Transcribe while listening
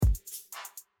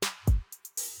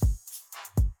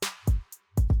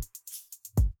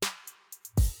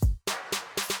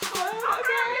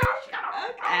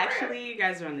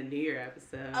guys are on the New Year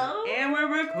episode. Oh. And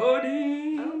we're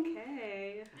recording.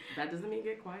 Okay. That doesn't mean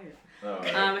get quiet.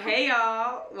 Right. Hey,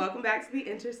 y'all. Welcome back to The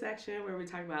Intersection, where we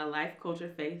talk about life, culture,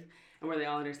 faith, and where they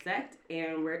all intersect.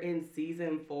 And we're in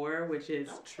season 4, which is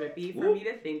trippy for me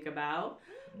to think about.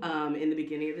 In the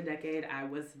beginning of the decade, I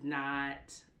was not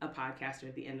a podcaster.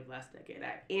 At the end of last decade,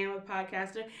 I am a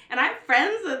podcaster, and I have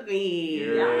friends with me.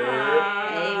 Yeah.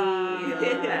 Hey.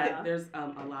 There's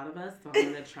a lot of us, so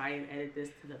I'm going to try and edit this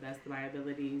to the best of my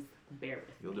abilities. Bear with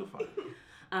me. You'll do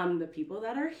fine. The people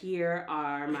that are here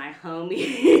are my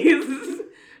homies,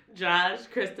 Josh,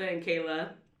 Krista, and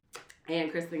Kayla.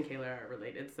 And Krista and Kayla are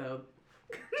related, so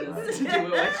just do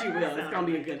it what you will. It's going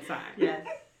to be a good time. Yes.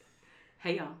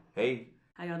 Hey, y'all. Hey.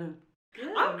 How y'all doing?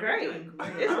 Good. I'm great.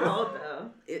 It's cold,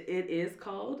 though. It is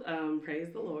cold. Praise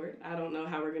the Lord. I don't know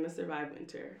how we're going to survive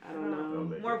winter. I don't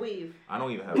know. More weave. I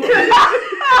don't even have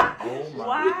Oh, my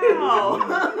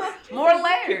Wow. More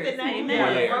layers.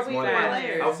 More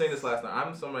layers. I was saying this last night.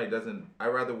 I'm somebody that doesn't... I'd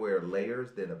rather wear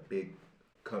layers than a big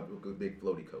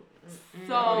floaty coat.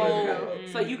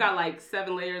 So you got like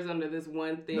 7 layers under this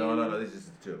one thing? No. This is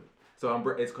 2.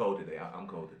 So it's cold today. I'm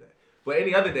cold today. But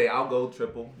any other day, I'll go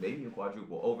triple, maybe even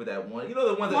quadruple over that one. You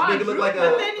know the ones that make it look like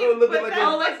a...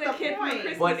 like the kid from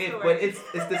Christmas But it's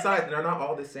the size. They're not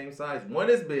all the same size. One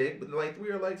is big, but like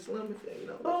 3 are like slim. You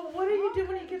know. But what do you do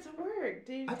when you get to work?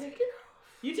 Do you take it off?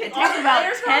 It takes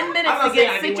about 10 minutes to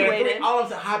get situated. All I'm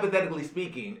saying, hypothetically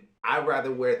speaking, I'd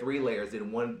rather wear 3 layers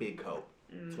than one big coat.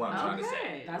 That's what I'm trying to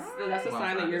say. That's a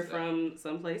sign that you're from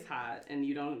someplace hot and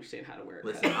you don't understand how to wear it.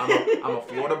 Listen, I'm a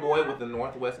Florida boy with a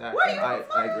Northwest accent. Where you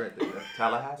I agree with that.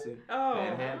 Tallahassee.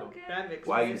 Panhandle. Okay. That makes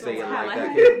Why sense. you say it like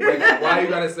that, kid? Why you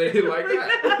gotta say it like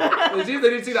that? Did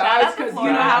you see the eyes? Because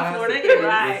you know how Florida is.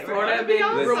 Right. Florida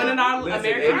been ruining our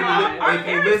American lives. If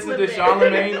you listen to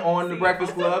Charlamagne on The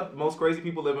Breakfast Club, most crazy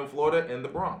people live in Florida and the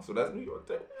Bronx. So that's New York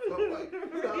too.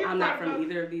 So I'm not from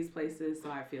either of these places,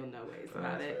 so I feel no ways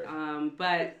about it.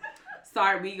 But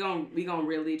sorry, we gonna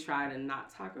really try to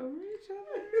not talk over each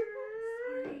other.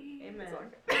 Sorry. Amen.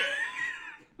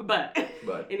 But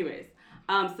anyways,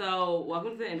 so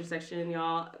welcome to The Intersection,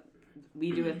 y'all.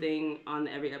 We do a thing on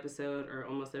every episode, or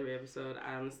almost every episode.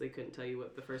 I honestly couldn't tell you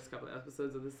what the first couple of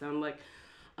episodes of this sound like,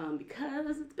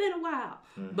 because it's been a while.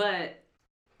 But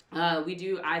we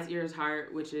do Eyes, Ears,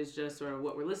 Heart, which is just sort of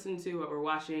what we're listening to, what we're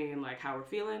watching, and like how we're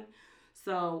feeling.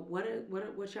 So what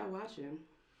y'all watching?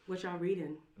 What y'all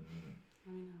reading?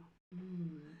 Let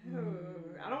me know.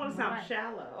 I don't want to sound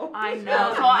shallow. I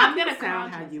know. So I'm gonna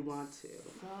sound how you want to.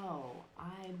 So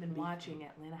I've been watching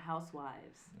Atlanta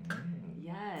Housewives.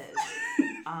 Yes.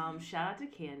 Shout out to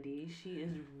Candy. She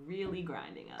is really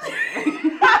grinding out there.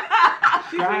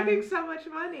 She's making so much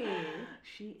money.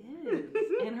 She is.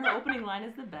 And her opening line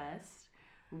is the best.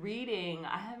 Reading,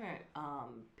 I haven't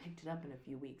picked it up in a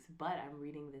few weeks, but I'm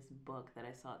reading this book that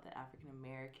I saw at the African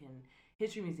American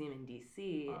History Museum in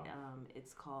DC.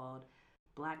 It's called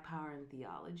Black Power and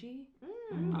Theology.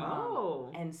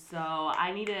 And so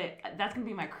that's going to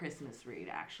be my Christmas read,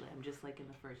 actually. I'm just like in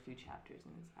the first few chapters,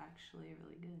 and it's actually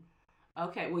really good.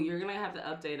 Okay, well, you're going to have to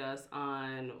update us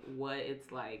on what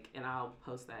it's like, and I'll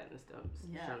post that in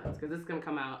the show notes, because it's going to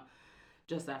come out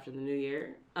just after the new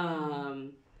year.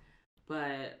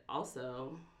 But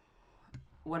also,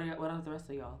 what are the rest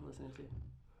of y'all listening to?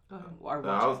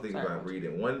 I was thinking about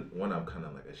reading. One I'm kind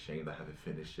of like ashamed I haven't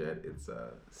finished yet. It's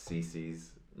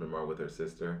Cece's memoir with her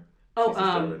sister.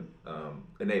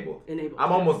 Enabled.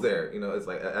 I'm almost there. You know, it's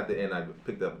like at the end I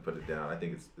picked up and put it down. I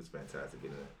think it's fantastic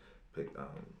getting to pick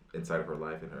insight of her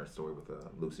life and her story with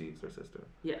Lucy, her sister.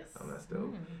 Yes. That's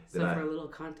dope. So for a little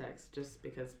context, just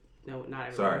because not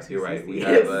everyone. Sorry, you're right. We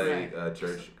have a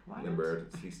church member,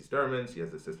 Cece Sturman. She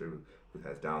has a sister who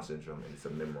has Down syndrome, and it's a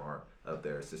memoir of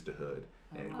their sisterhood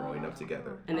and growing up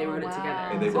together. And they wrote it together.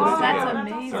 And they wrote it together. That's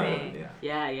amazing.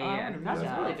 Yeah.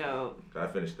 That's really dope. I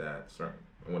finished that. Sorry.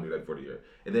 I want to do that for the year.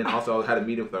 And then also I had a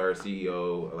meeting with our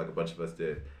CEO, like a bunch of us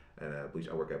did. And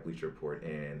I work at Bleacher Report,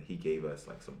 and he gave us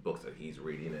like some books that he's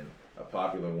reading, and a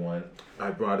popular one.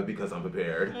 I brought it because I'm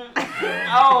prepared. So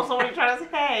what are you trying to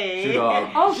say? Shoe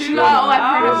Dog. Shoe Dog.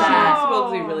 I've heard that. It's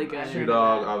supposed to be really good. Shoe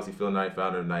Dog, obviously Phil Knight,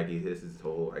 founder of Nike. His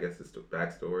whole, I guess, his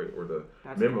backstory or the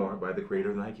memoir by the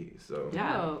creator of Nike. So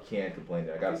can't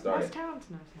complain. I got started.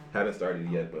 Haven't started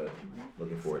yet, but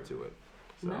looking forward to it.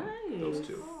 So nice. Those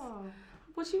 2. Oh.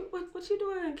 What you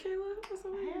doing, Kayla? What's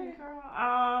up? Hey, girl.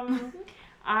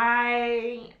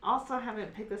 I also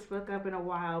haven't picked this book up in a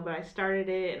while, but I started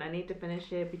it and I need to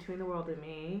finish it. Between the World and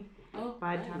Me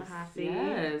by Ta-Nehisi.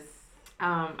 Yes.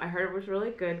 I heard it was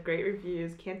really good. Great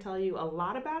reviews. Can't tell you a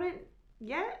lot about it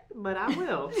yet, but I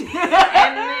will.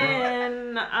 And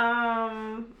then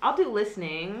I'll do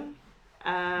listening.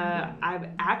 I've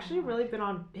actually really been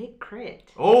on Big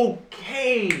Crit.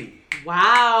 Okay.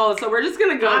 Wow. So we're just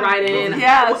gonna go right in.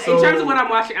 Yeah. In terms of what I'm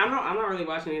watching, I'm not really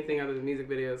watching anything other than music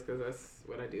videos because that's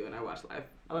what I do and I watch live.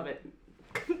 I love it.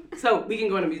 So we can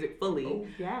go into music fully. Oh.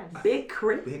 Yes. Big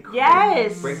Crit. Big Crit.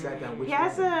 Yes. Break that down. Which He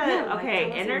has one? okay,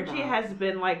 tell us energy about. has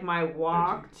been like my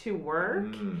walk to work.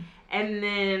 Mm. And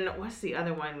then what's the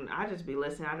other one? I just be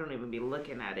listening. I don't even be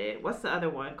looking at it. What's the other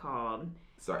one called?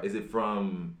 Sorry, is it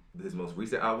from his most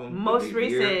recent album? Most Big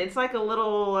recent. Year? It's like a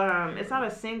little it's not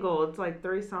a single. It's like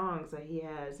 3 songs that he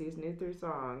has. These new 3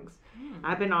 songs.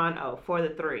 I've been on For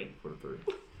the 3. For the 3.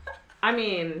 I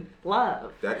mean,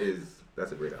 love.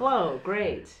 That's a great album. Flow,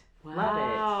 great.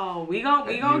 Wow. We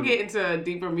gonna get into a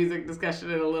deeper music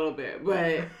discussion in a little bit,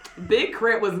 but Big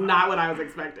Crit was not what I was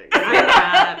expecting.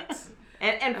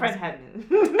 And Fred Hammond.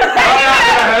 Praise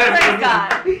God.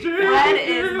 Fred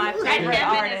is my Fred favorite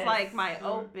Hammond artist. is like my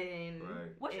open.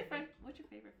 Right. What's your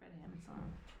favorite Fred Hammond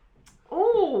song?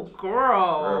 Ooh,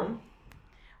 girl. Girl.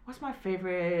 What's my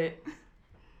favorite?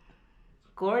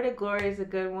 Glory to Glory is a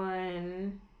good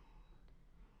one.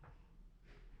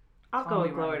 I'll Call go Me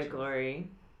with Glory to Righteous. Glory.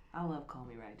 I love Call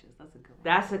Me Righteous. That's a good one.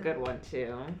 That's a good one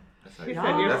too. That's how She you said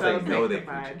know, you're that's so how you know they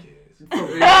sanctified. preach kids.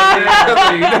 Glory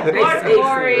They to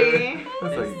Glory.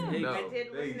 That's how you know. I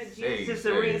did They listen to say, Jesus say,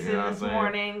 a you Reason know what I'm this saying?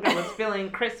 morning. I was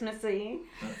feeling Christmassy.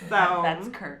 So That's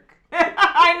Kirk.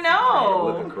 I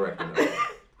Looking know. correct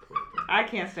enough. I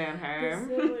can't stand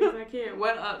her. I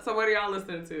can't. So what are y'all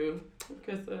listening to?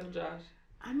 Krista and Josh.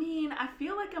 I mean, I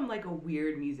feel like I'm like a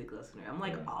weird music listener. I'm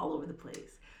like all over the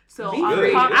place. So Me I'm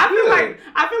too. talking-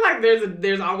 I feel like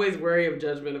there's always worry of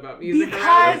judgment about music. because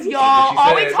That's y'all, what she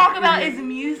all we said. talk about is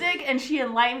music, and she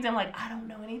enlightens. I'm like, I don't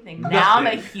know anything. Now I'm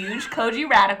a Nothing. huge Koji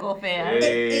Radical fan.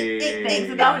 Hey. Thanks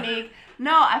to Dominique.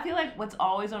 No, I feel like what's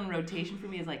always on rotation for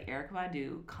me is like Erykah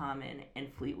Badu, Common,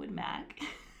 and Fleetwood Mac.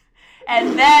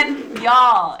 And then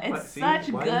y'all, it's See, such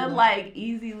why good you like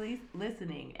easy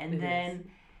listening. And It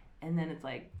then it's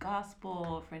like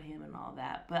gospel, Fred Hammond, and all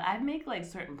that. But I make like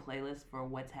certain playlists for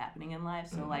what's happening in life.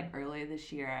 So like earlier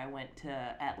this year, I went to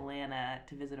Atlanta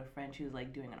to visit a friend who was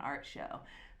like doing an art show.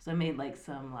 So I made like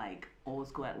some like old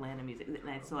school Atlanta music.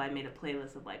 So I made a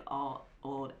playlist of like all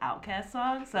old Outkast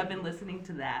songs. So I've been listening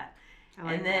to that.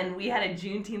 And then we had a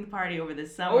Juneteenth party over the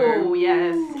summer. Oh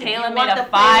yes. Kayla You made want a the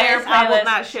fire playlist? I will playlist.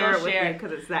 not share She'll it with share you it.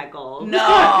 because it's that gold.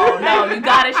 No, you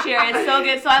gotta share it. It's so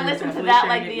good. So I You're listened to definitely that sharing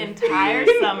like the it with entire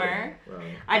me. summer. Wow.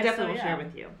 I So, definitely will yeah. share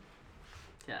with you.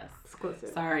 Yes. Exclusive.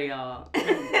 Sorry, y'all.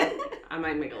 I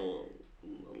might make a little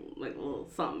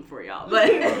something for y'all, but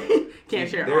can't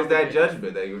share. all There's of that it.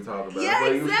 judgment that you were talking about. Yeah,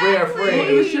 Like, you was exactly. very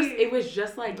afraid. It was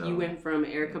just like No. you went from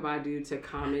Erykah Badu to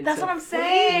Common. That's to what I'm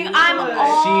saying. Fleetwood. I'm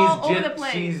all over the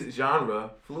place. She's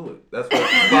genre fluid. That's what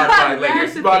Spotify like.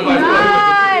 Here's the Spotify thing.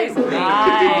 Right. Here's the thing.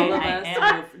 Right. All of I us am.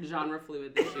 are genre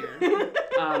fluid this year.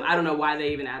 I don't know why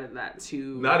they even added that to.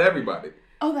 Not everybody.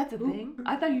 Oh, that's a thing?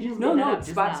 I thought you just No, made that no. up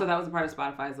just now. So that was a part of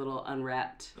Spotify's little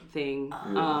Unwrapped thing.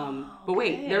 Oh, But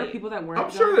wait, there were okay. people that weren't. I'm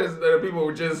sure there are people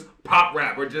who just pop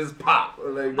rap or just pop.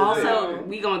 Like, that's Also, it.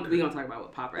 we gonna talk about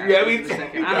what pop rap Yeah, is me in a too.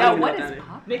 second. I Yeah, don't even what know is that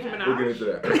pop? Nicki rap? Minaj. We'll get into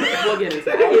that. We'll get into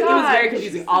that. It was very gosh.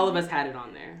 confusing. All of us had it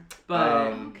on there, but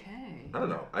Okay. I don't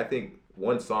know. I think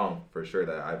one song for sure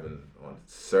that I've been on,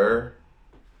 Sir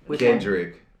Which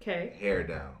Kendrick, Okay. Hair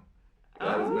Down.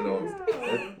 That has been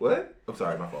on. What? I'm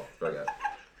sorry, my fault. Sorry, guys.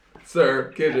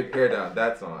 Sir Kendrick, Hair Down.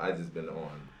 That song I just been on.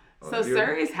 So Have you Sir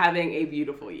heard is having a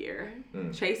beautiful year.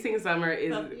 Mm. Chasing Summer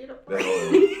is beautiful. that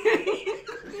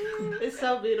whole- It's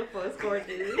so beautiful. It's gorgeous.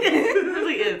 it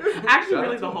really is. Actually, Shout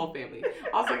really out the to whole family.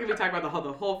 Also, can we talk about the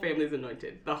whole family's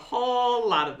anointed? The whole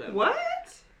lot of them. What?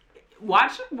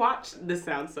 Watch. This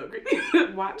sounds so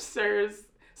great. Watch Sir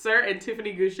and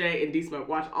Tiffany Goucher and D Smoke.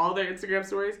 Watch all their Instagram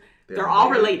stories. They're all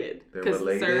related They're because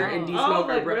related? Sir and D Oh, Smoke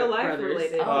like are real life brothers.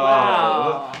 related. Oh,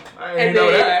 wow. I didn't And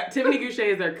know then that. Tiffany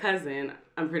Goucher is their cousin,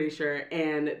 I'm pretty sure,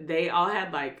 and they all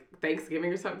had like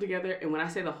Thanksgiving or something together. And when I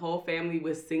say the whole family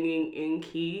was singing in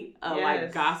key, like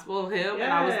Yes. gospel hymn,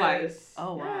 and I was like,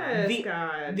 Oh, wow. Yes, The-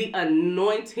 God. the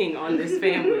anointing on this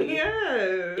family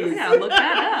yes. is I gotta look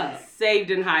that up.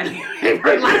 saved and highly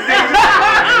favored.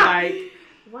 Like,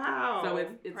 Wow. so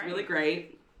it's Praise. really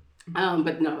great.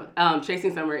 But no,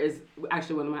 Chasing Summer is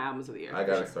actually one of my albums of the year. I for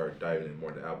gotta sure. start diving in more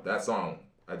into album. That song,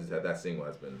 I just had that single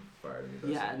has been fired.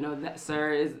 Yeah, no, that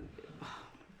Sir is.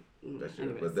 That's true.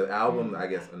 Anyways. But the album, I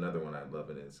guess another one I love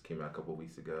it is came out a couple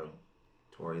weeks ago.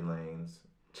 Tory Lanez,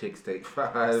 Chicks Take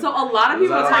 5. So a lot of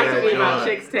people Love talk that to me about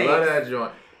joint. Chicks Take. Love that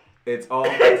joint. It's all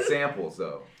samples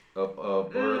though.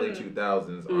 of early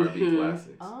 2000s R&B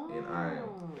classics. Oh. And I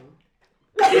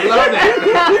love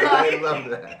that. I love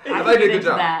that. I thought you did a good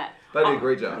job. I thought you did a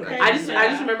great job. Okay. I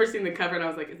just remember seeing the cover and I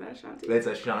was like, is that Ashanti? That's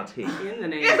Ashanti. In the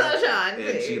name. It's Ashanti.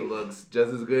 And she looks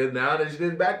just as good now as she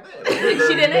did back then.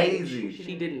 She didn't age. Amazing.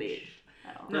 She didn't age.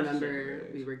 No. Remember,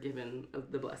 we were given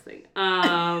the blessing.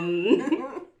 And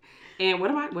what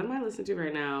am I listening to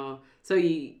right now? So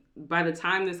by the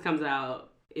time this comes out,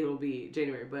 it will be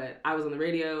January. But I was on the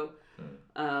radio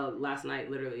last night,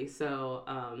 literally.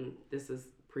 So this is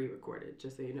pre-recorded,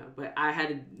 just so you know. But I had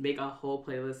to make a whole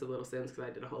playlist of Little Sims because I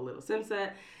did a whole Little Sims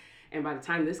set. And by the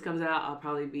time this comes out, I'll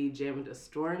probably be jamming to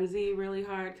Stormzy really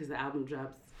hard because the album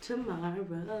drops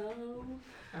tomorrow.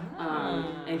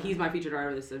 And he's my featured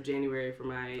artist of January for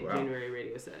my January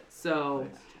radio set. So,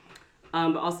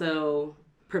 but also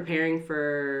preparing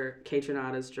for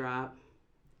Kaytranada's drop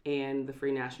and the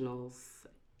Free Nationals.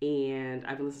 And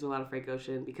I've been listening to a lot of Frank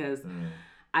Ocean because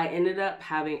I ended up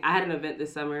I had an event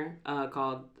this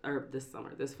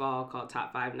fall called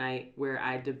Top 5 Night, where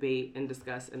I debate and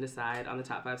discuss and decide on the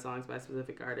top 5 songs by a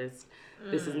specific artist.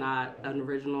 This is not an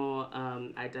original.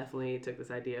 I definitely took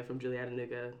this idea from Julia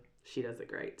Adenuga. She does it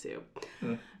great too.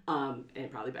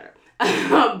 And probably better.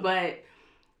 But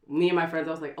me and my friends,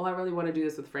 I was like, I really want to do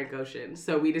this with Frank Ocean.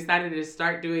 So we decided to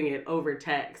start doing it over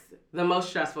text. The most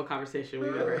stressful conversation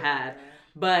we've ever had.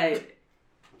 But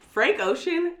Frank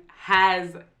Ocean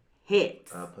has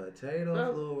hits. A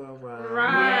potato flew around.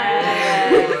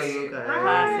 Right.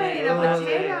 Right. A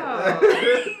potato.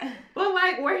 But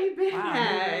like, where he been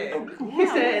at? He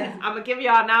said, I'm gonna give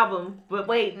y'all an album, but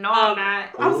wait, no, I'm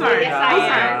not. I'm sorry. Yes, I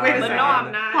am. Wait a But second. no, I'm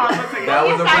not. Pause one second. That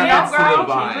was a reference to the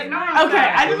Vine. But no, I'm Okay,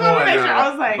 not. I just want to make sure. I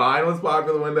was like, Vine was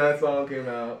popular when that song came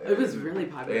out. it was really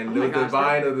popular. And Oh there my was the gosh,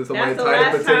 Vine of somebody That's the tied a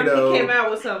last time potato. he came out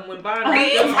with something when Vine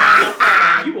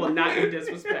You will not be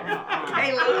disrespectful.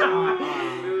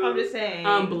 I'm just saying.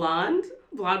 Blonde,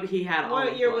 he had all What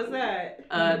of year Blonde. was that?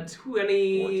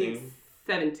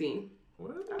 2017.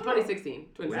 What? 2016.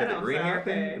 We had the green hair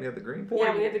Okay. thing? We had the green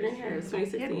Yeah, we had the green hair. It was He had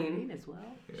 2016. green as well.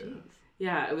 Yeah. Jeez.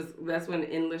 Yeah, that's when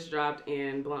Endless dropped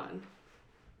and Blonde.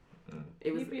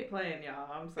 It was He be playing, y'all.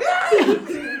 I'm sorry.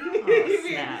 Oh,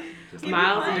 snap.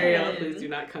 Miles and Dariella, playing. please do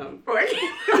not come for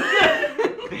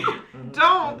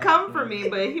Don't come for me,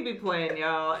 but he be playing,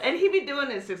 y'all. And he be doing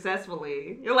it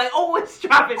successfully. You're like, oh, it's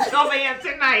dropping so man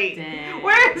tonight. Dang.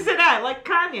 Where is it at? Like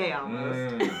Kanye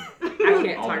almost. I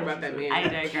can't talk about that man. I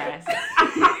digress.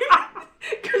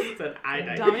 Kristen, I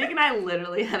digress. Dominic and I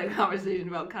literally had a conversation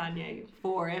about Kanye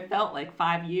for, it felt like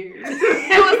 5 years.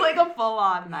 It was like a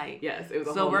full-on night. Yes, it was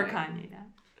a So whole we're night. Kanye now.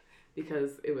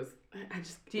 Because it was, I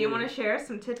just. Do you want to share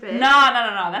some tidbits? No.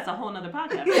 That's a whole nother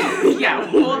podcast. Yeah,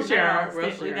 we'll share. We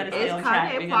gotta Is stay on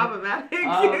track. Kanye problematic?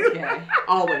 Okay.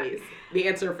 Always. The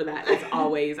answer for that is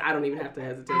always. I don't even have to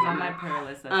hesitate. It's on my prayer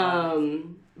list. That's all.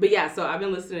 But yeah, so I've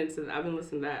been listening to that.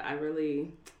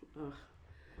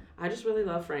 I just really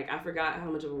love Frank. I forgot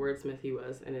how much of a wordsmith he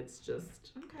was, and it's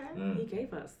just Okay. he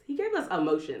gave us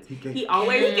emotions. He gave- He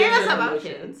always He gives gave us us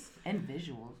emotions. And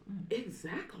visuals.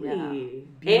 Exactly. Yeah.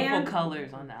 Beautiful And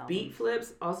colors on the album. beat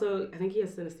flips. Also, I think he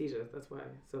has synesthesia. That's why.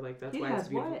 So like that's He why has it's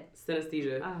beautiful. what?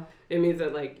 Synesthesia. Oh. It means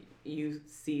that like you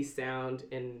see sound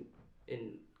in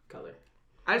color.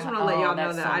 I just want to let y'all know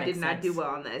that that so I makes did not sense. do well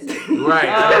on this. Right.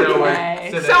 I know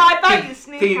Okay. what. So I thought you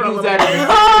sneaked Can you for a use little that bit.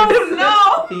 in a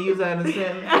Oh, Can you use that in a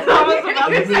sentence? I was about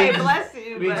to say It bless you,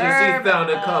 means but you see sound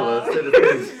and color instead of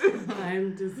things.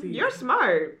 I'm deceived. you're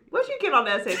smart. What'd you get on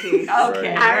the SAT?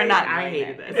 Okay, I- we're not. I doing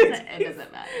hated that. this. It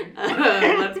doesn't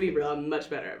matter. Let's be real. I'm much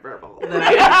better at verbal than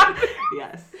I am.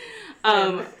 Yes.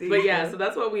 But yeah, so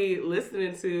that's what we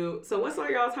listening to. So what's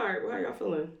on y'all's heart? How are y'all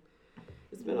feeling?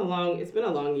 It's been a long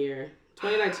year.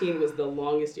 2019 was the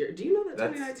longest year. Do you know that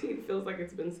That's- 2019 feels like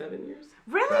it's been 7 years?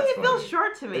 Really? That's It feels funny.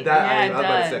 short to me. That, Yeah, I it was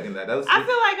about to does. second that. That was I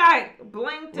feel like I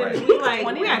blinked and Right. we like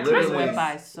we 2019 had literally went Christmas.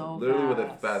 by so literally one of the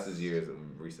fast. fastest years of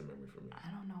recent memory for me. I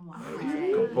don't know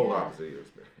Polar why. opposite of your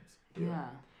experience. Yeah.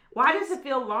 Why does it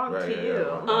feel long Right, to yeah, you?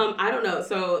 yeah. I don't know.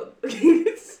 So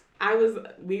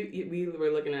we were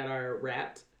looking at our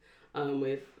Wrapped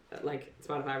with like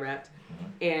Spotify Wrapped,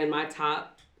 and my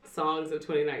top songs of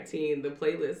 2019, the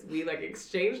playlist, we like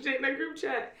exchanged it in a group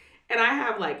chat. And I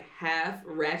have like half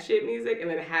ratchet music and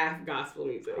then half gospel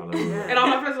music. And all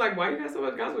my friends were like, why you got so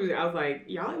much gospel music? I was like,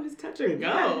 y'all, it was touch and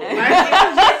go.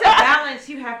 It's a balance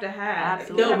you have to have.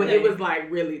 Absolutely. No, but it was like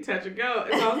really touch and go.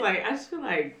 And so I was like, I just feel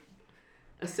like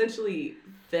essentially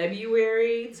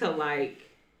February to like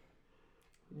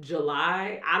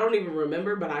July, I don't even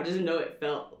remember, but I just know it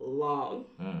felt long.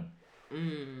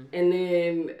 And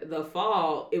then the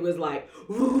fall, it was like,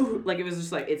 woo, like it was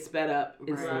just like it sped up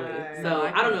instantly. Right. So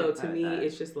I don't know. To That- me, that.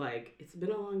 it's just like it's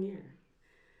been a long year.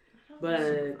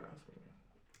 But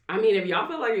I mean, if y'all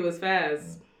feel like it was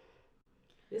fast,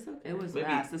 it's okay. It was Maybe-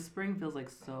 fast. The spring feels like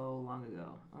so long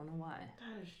ago. I don't know why.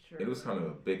 That is true. It was kind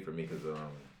of big for me because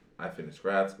I finished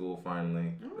grad school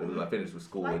finally. I finished with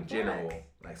school Like in general.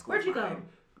 Like school. Where'd you go?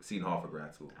 Seton Hall for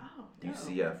grad school. Oh, dope.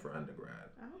 UCF for undergrad.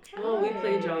 Okay. Oh, we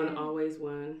played y'all in Always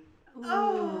One.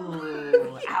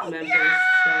 Oh. Memphis.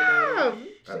 So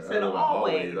She I said don't know about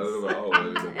always. I don't know about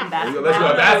always. And basketball. Let's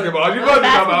go basketball. You supposed to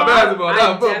talk about basketball, I'm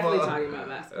not definitely football. talking about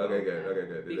basketball. Okay,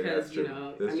 good. Because, That's you true.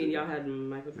 know, That's I mean, true. y'all had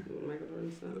Michael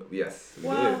Jordan stuff. Yes, we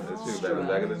Wow. did. That's true. That was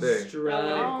back in the day.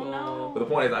 Struggle. no. But the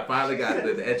point is, I finally got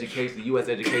the education, the U.S.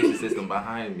 education system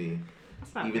behind me.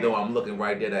 Not Even fair. though I'm looking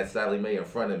right there at Sally Mae in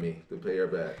front of me to pay her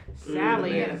back.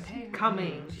 Sally Yeah. is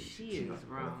coming. She is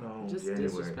wrong. Oh, Just January.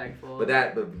 disrespectful. But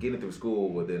getting through school,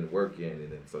 but then working,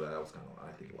 and then so that was kind of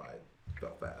I think why it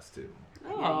felt fast too.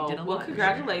 Oh, Yeah, you did a well, lot.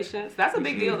 congratulations. That's a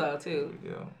big deal, though, too.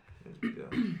 Yeah,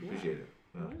 appreciate it.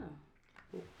 Yeah.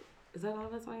 Yeah. Is that all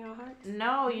that's on your heart?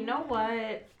 No, you know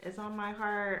what is on my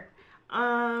heart?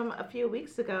 A few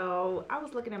weeks ago, I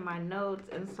was looking at my notes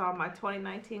and saw my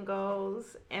 2019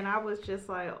 goals, and I was just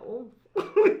like, oh,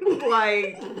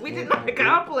 like, we did not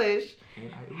accomplish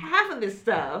half of this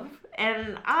stuff.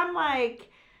 And I'm like,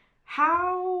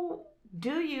 how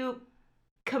do you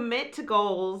commit to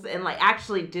goals and like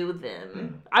actually do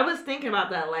them? I was thinking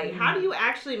about that. Like, how do you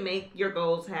actually make your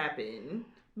goals happen?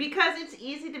 Because it's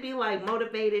easy to be like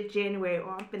motivated January,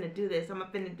 oh, I'm finna do this, I'm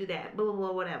finna do that, blah, blah,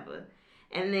 blah, whatever.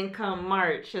 And then come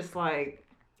March, it's like,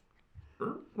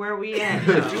 where are we at?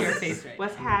 Your face right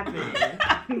What's happening?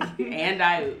 And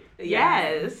I.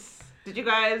 Yes. Did you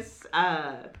guys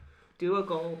do a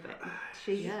goal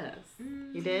sheet? Yes.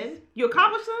 You did? You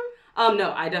accomplished them?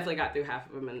 No, I definitely got through half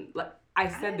of them, and like I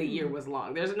said, the year was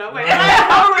long. There's no way. All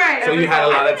right. So you had a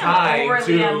lot of time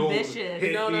Overly to. ambitious.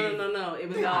 No. It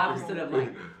was the opposite of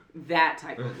like that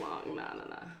type of long.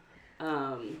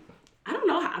 No. I don't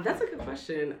know. That's a good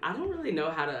question. I don't really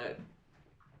know how to.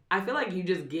 I feel like you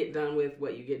just get done with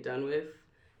what you get done with.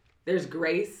 There's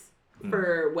grace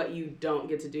for what you don't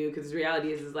get to do, because the reality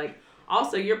is like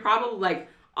also you're probably like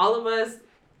all of us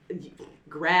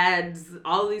grads,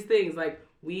 all of these things, like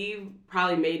we've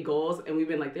probably made goals and we've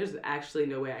been like, there's actually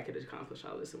no way I could accomplish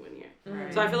all this in 1 year.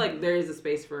 Right. So I feel like there is a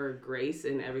space for grace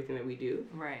in everything that we do.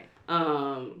 Right.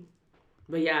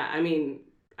 But yeah, I mean,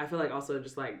 I feel like also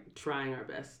just like trying our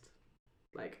best.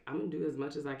 Like I'm gonna do as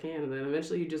much as I can, and then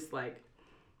eventually you just like,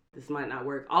 this might not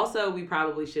work. Also, we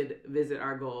probably should visit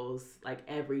our goals like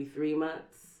every 3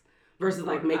 months versus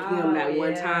like making them that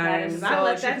one time. That is I so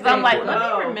let true. that 'Cause I'm like, thing let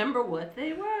go. me remember what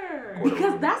they were.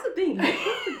 Because that's the thing,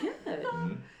 you can forget.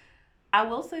 I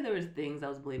will say there was things I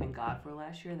was believing God for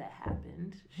last year that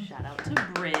happened. Shout out to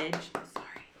Bridge.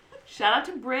 Sorry. Shout out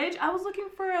to Bridge. I was looking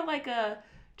for like a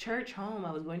church home.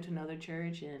 I was going to another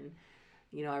church, and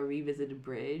you know, I revisited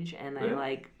Bridge, and I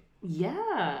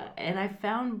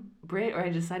found Bridge, or I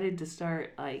decided to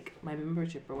start like my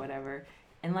membership or whatever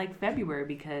in like February,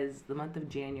 because the month of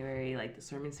January, like the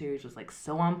sermon series was like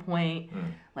so on point,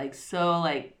 like so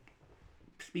like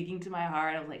speaking to my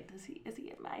heart. I was like, is he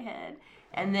in my head?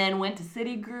 And then went to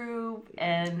City Group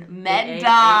and met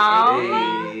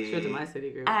Dom. She went to my city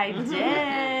group. I did.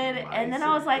 And then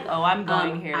I was like, oh, I'm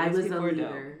going here. I These was a people are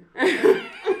dope. leader.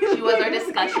 She was our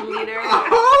discussion leader.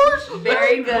 Oh,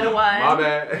 Very good one. My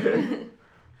bad.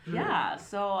 Yeah,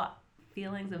 so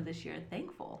feelings of this year,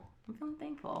 thankful. I'm feeling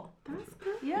thankful. That's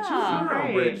good. You Yeah. were on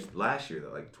Right. Bridge last year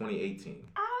though, like 2018.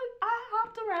 I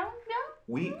hopped around,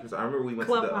 Because I remember we went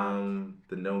Club to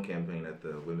the Known campaign at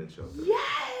the women's shelter. yeah.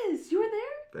 Yes, you were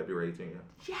there? February 18th,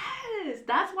 yeah. Yes.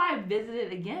 That's why I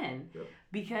visited again. Yep.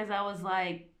 Because I was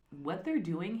like, what they're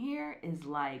doing here is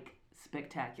like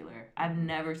spectacular. I've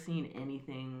never seen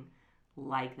anything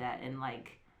like that, and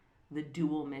like the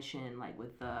dual mission, like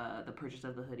with the purchase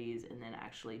of the hoodies and then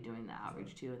actually doing the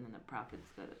outreach too, and then the profits.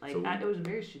 Like So it was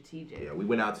very strategic. Yeah, we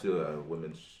went out to a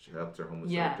women's shelter,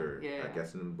 homeless shelter, I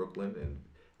guess in Brooklyn, and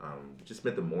just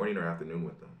spent the morning or afternoon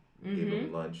with them. Gave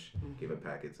them lunch, gave them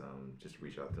packets, just to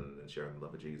reach out to them and share the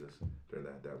love of Jesus during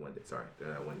that one day.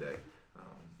 During that one day.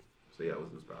 So yeah,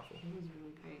 it was powerful. It was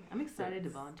really great. I'm excited to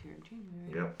volunteer in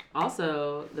January. Yep.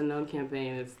 Also, the Known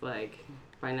campaign is like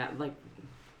by now, like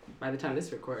by the time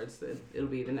this records, it'll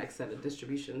be the next set of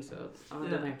distribution. So I'll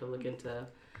definitely have to look into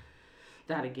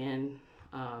that again.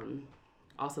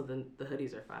 Also, the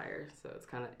hoodies are fire, so it's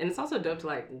kind of, and it's also dope to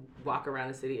like walk around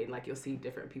the city and like you'll see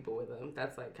different people with them.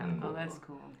 That's like kind of cool. Oh, that's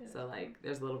cool. So like,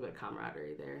 there's a little bit of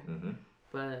camaraderie there. Mm-hmm.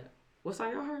 But What's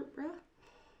on your heart, bro?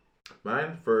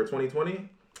 Mine for 2020.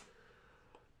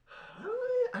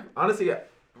 Honestly,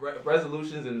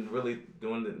 resolutions and really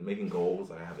making goals.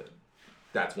 I haven't.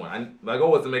 That's one. My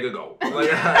goal was to make a goal.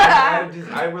 Like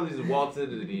I really just waltzed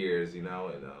into the years, and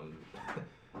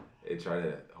and try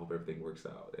to hope everything works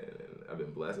out. And I've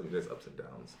been blessed. I mean, there's ups and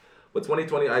downs. But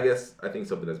 2020, I think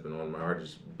something that's been on my heart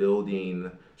is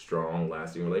building strong,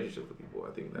 lasting relationships with people.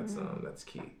 I think that's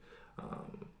key.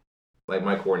 Like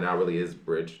my core now really is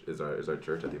Bridge, is our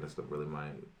church. I think that's really my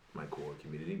core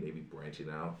community. Maybe branching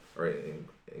out and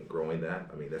growing that.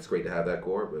 I mean, that's great to have that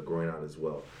core, but growing out as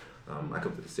well. I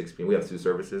come to the 6 p.m. We have 2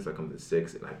 services. I come to the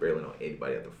 6, and I barely know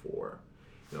anybody at the 4.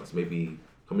 So maybe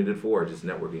coming to the 4, just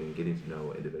networking and getting to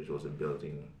know individuals and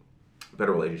building a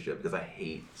better relationship, because I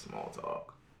hate small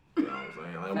talk. You know what I'm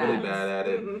saying? Like, I'm really bad at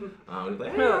it.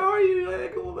 Like, hey, how are you? Hey,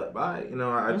 cool. Bye.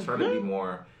 I try to be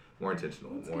more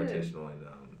intentional, and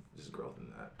just growth in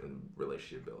that, and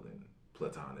relationship building,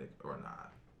 platonic or not.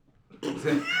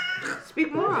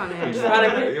 Speak more on it. Trying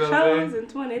to get shows in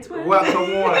 2020. Well,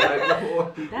 come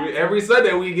on. Every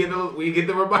Sunday we get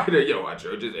the reminder. Yo, our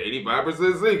church is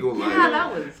 85% single. Yeah,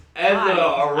 that was. As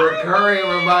a recurring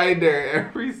reminder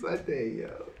every Sunday,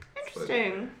 yo.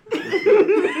 Interesting.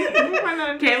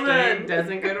 Kayla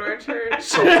doesn't go to our church.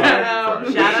 Sorry.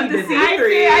 Shout out to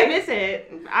C3. I miss it.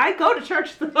 I go to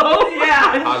church though.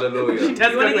 Yeah. Hallelujah. She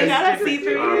does go to Shout out to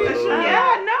C3. Hallelujah.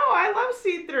 Yeah, no, I love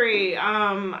C3.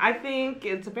 I think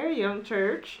it's a very young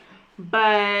church,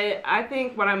 but I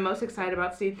think what I'm most excited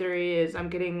about C3 is I'm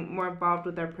getting more involved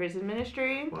with our prison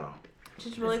ministry. Wow. Which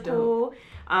is really That's cool.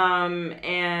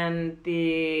 And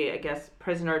the, I guess,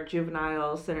 prison or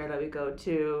juvenile center that we go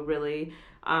to really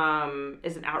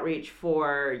is an outreach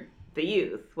for the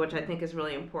youth, which I think is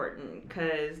really important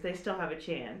because they still have a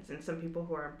chance. And some people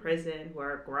who are in prison, who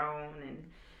are grown and,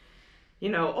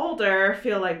 older,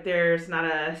 feel like there's not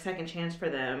a second chance for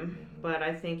them. Mm-hmm. But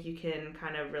I think you can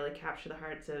kind of really capture the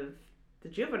hearts of the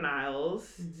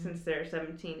juveniles. Mm-hmm. Since they're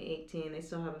 17, 18, they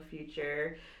still have a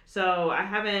future. So I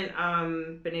haven't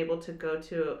been able to go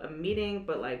to a meeting,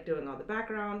 but like doing all the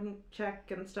background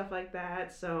check and stuff like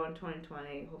that. So in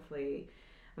 2020, hopefully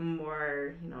I'm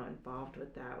more, involved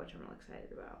with that, which I'm really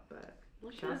excited about. But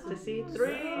shouts to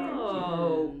C3.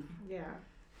 Oh. Yeah.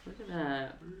 Look at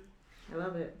that. I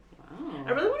love it. Wow.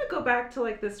 I really want to go back to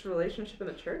like this relationship in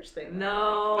the church thing.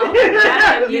 No,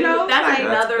 that's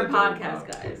another that's podcast,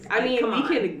 guys. I mean, Come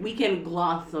on. we can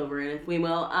gloss over it if we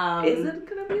will. Is it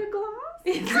gonna be a gloss?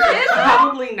 It's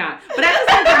probably not. But I just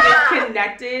think it's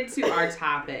connected to our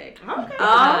topic. Okay.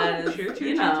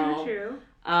 True.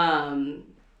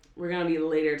 We're gonna be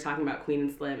later talking about Queen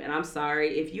and Slim, and I'm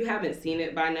sorry if you haven't seen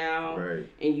it by now, right,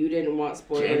 and you didn't want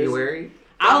spoilers. January.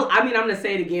 I'm gonna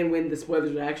say it again when the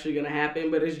spoilers are actually gonna happen,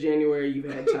 but it's January. You've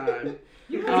had time.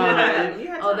 You had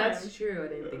time. Oh, that's true. I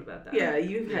didn't think about that. Yeah,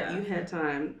 you've had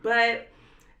time. But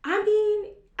I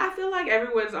mean, I feel like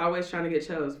everyone's always trying to get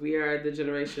chose. We are the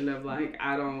generation of like,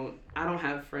 I don't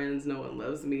have friends, no one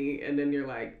loves me, and then you're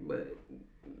like, but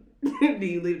do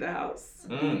you leave the house?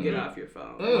 Do you get off your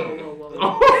phone?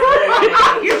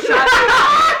 You shot.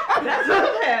 That's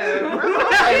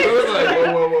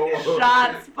Whoa.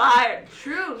 Shots fired.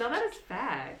 True. No, that is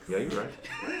facts. Yeah, you're right.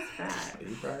 That is facts.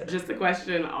 You're right. Just a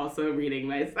question. Also reading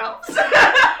myself.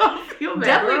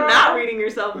 Definitely not reading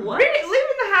yourself. What?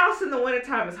 Leaving the house in the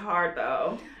wintertime is hard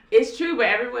though. It's true, but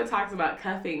everyone talks about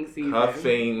cuffing season.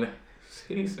 Cuffing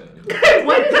season.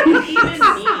 What does that even mean?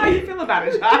 How you feel about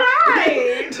it, Josh?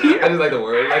 Right. I just like the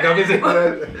word. Like I'm just saying.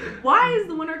 Why is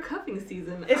the winter cuffing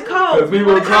season? It's cold. Because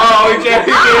people call each other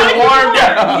getting warmed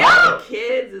up. Y'all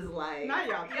kids is like. Not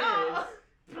y'all kids.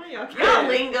 Not y'all kids. Y'all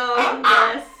lingo.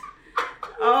 Yes.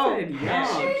 Oh, yeah.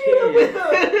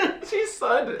 She's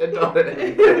son and daughter.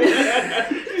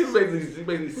 She's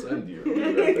basically son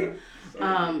you.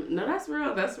 No, that's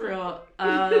real. That's real.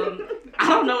 I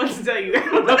don't know what to tell you. I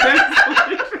don't know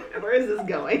where is this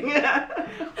going?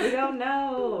 We don't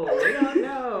know.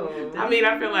 I mean,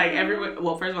 I feel like everyone.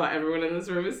 Well, first of all, everyone in this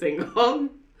room is single.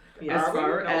 Yes. As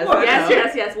far as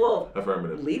Yes. Well,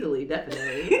 Affirmative. legally,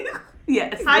 definitely.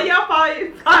 Yes. How y'all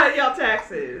file y'all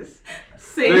taxes?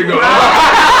 Single.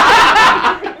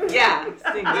 Yeah,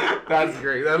 single. That's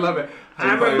great. I love it.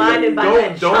 I'm reminded by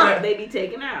that chunk they be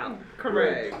taking out.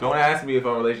 Correct. Don't ask me if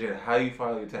I'm in a relationship. How you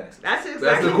file your taxes? That's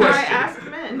exactly the why I question. asked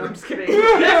men. No, I'm just kidding.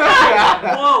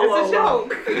 Whoa, It's a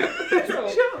joke. It's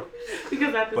a joke.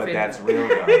 Because at the But same that's time. real,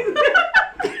 though.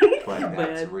 But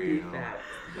that's But real.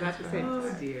 But at the same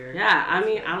time. Dear. Yeah, I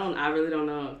mean, I really don't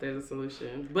know if there's a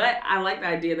solution, but I like the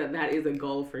idea that that is a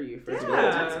goal for you for Yeah. today.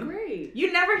 That's great.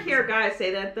 You never hear guys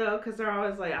say that though, because they're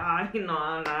always like, I'm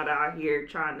not out here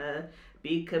trying to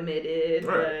be committed.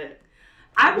 Right.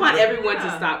 I want everyone to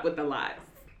Yeah. stop with the lies.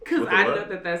 Because With the I what? know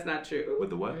that that's not true. With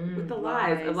the what? With the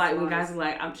lies. Of like when guys are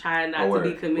like, I'm trying not Oh, to be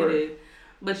word, committed.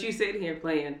 But you sitting here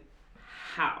playing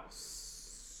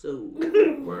house. So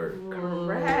Word.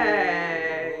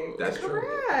 Correct. That's true.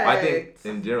 Correct. I think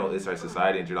in general, it's our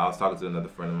society in general. I was talking to another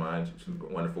friend of mine, she's a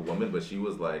wonderful woman, but she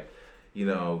was like, you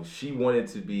know, she wanted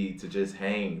to just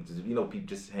hang,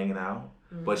 just hanging out.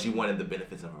 But she wanted the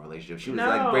benefits of a relationship. She was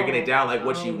like breaking it down, like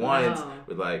what she wants.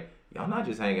 With like, y'all not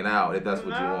just hanging out if that's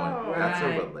what you want. No. That's a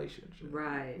Right. relationship.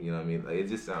 Right. You know what I mean? Like, it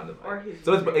just sounded like. Or he's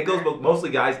So it goes both.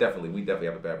 Mostly guys, definitely. We definitely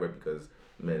have a bad rep because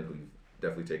men who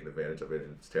definitely taken advantage of it,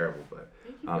 and it's terrible. But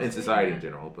in society in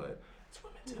general, but it's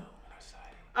women too in our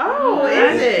society. Oh,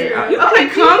 That's is it? true. Okay,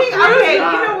 Come through. okay, you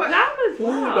know what? That was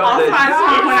Also, I just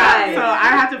want to point out, Right. so I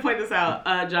have to point this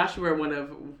out. Joshua, one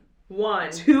of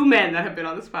One. 2 men that have been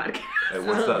on this podcast. Hey,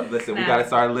 what's up? Listen, we Snap. gotta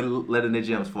start letting the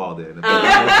gems fall then. I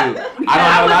I don't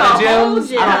have a lot of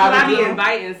gems. I don't But have I a be gem.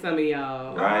 inviting some of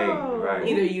y'all. Right.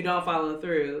 Either you don't follow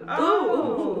through,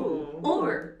 Oh.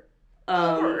 or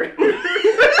or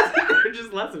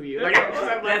just less of you. Like,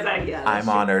 I'm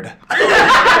honored.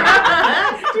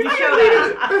 You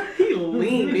showed up. he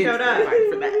leaned You into showed the up. fight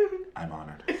for that. I'm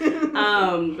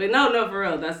honored. But no, for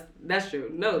real, that's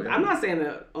true. No, I'm not saying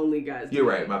that only guys. do You're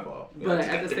that. right. My fault. But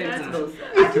at the same That's time, both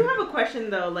I do have a question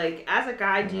though. Like, as a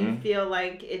guy, do you Mhm. feel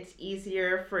like it's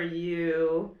easier for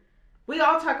you? We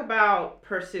all talk about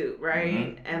pursuit,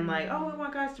 right? And like, oh, we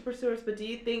want guys to pursue us. But do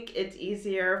you think it's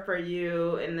easier for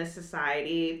you in this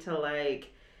society to like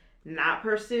not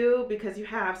pursue because you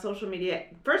have social media?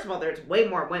 First of all, there's way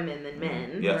more women than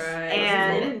men. Yes.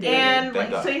 And Thank like,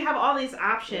 God. so you have all these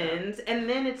options, and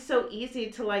then it's so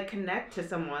easy to like connect to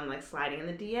someone, like sliding in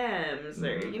the DMs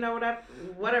or Mhm. you know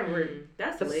whatever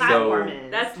That's the lazy. platform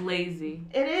is. That's lazy.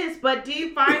 It is, but do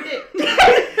you find it?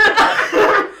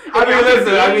 I mean,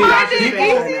 listen. I mean, find it people.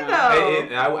 easy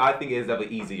though. I think it's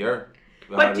definitely easier.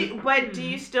 But do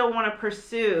you still want to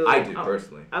pursue? I do Oh,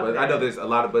 personally, but okay. I know there's a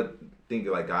lot of think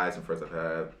like guys and friends I've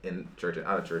had in church and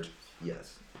out of church.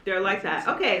 Yes. They're like that.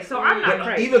 Okay, so I'm not But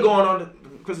crazy. even going on to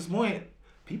Christmas morning,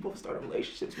 people start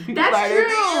relationships. People That's slide their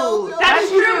true. DMs. That's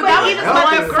true, That but was even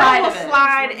healthy. but the girl side will of it.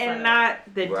 slide That's one and side.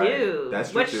 not the Right. dude.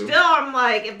 That's true, Which too. still, I'm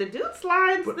like, if the dude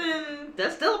slides, But- then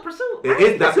that's still a pursuit. It right?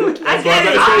 is. That's what I I'm get gonna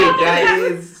it. say. I That get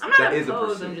it. is I'm not that is a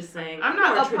Opposed, I'm pursuit. just saying. I'm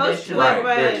not more opposed to traditional. it, Right.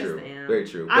 but- Very true. Understand. Very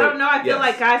true. I don't know. I feel yes.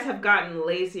 like guys have gotten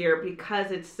lazier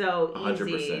because it's so easy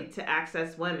 100%. to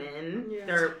access women. Yeah.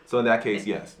 They're, So in that case,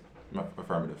 yes,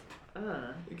 affirmative.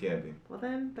 It can be. well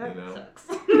then that You know? sucks.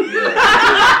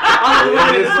 all the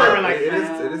women in It the is store tough. were like,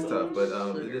 It is tough,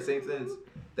 but in the same sense,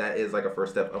 that is like a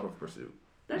first step of a pursuit.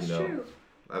 That's you know? true.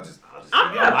 I'll just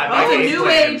I'm yeah, not my opposed game to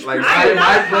plan. age Like I'm not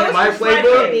my opposed to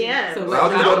sliding playbook. in DMs. So I'll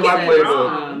just go to Don't my get it playbook.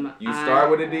 wrong. You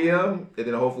start with a DM, and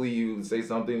then hopefully you say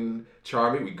something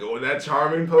charming. We go in that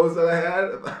charming post that I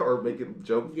had, or make a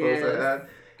joke post I had,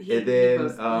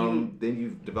 and then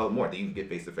you develop more. Then you get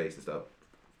face to face and stuff.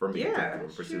 For me, Yeah, to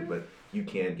pursue, but you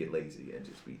can get lazy and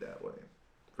just be that way,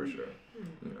 for sure. You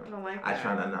I know, don't like I that.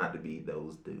 try not to be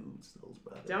those dudes, those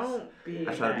brothers. Don't be.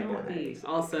 I try to be that more way. nice.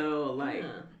 Also, like,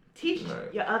 Teach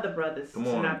Right. your other brothers Come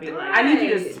to on. not be like. I need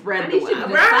you to Right. spread I the need you to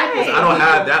word. Right. disciple I don't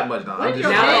have people. that much now. I'm When's just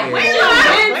your Now- saying. wait,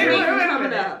 men's wait, meeting wait,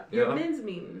 coming wait. up? Your Yeah. men's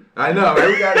meeting. I know, right?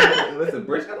 We got listen.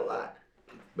 Bridge got a lot.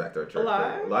 Back to our church.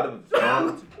 lot? A lot of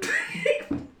songs.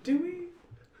 Do we?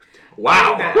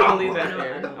 Wow. I'm gonna leave that I don't,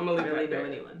 there. I I'm don't gonna leave really that know there.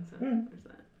 anyone, so there's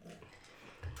that.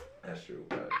 That's true.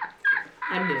 But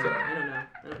I'm new. Sorry. I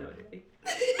don't know anybody.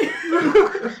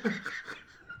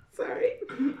 Sorry.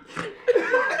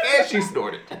 and she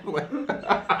snorted.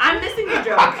 I'm missing the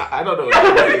joke. I don't know.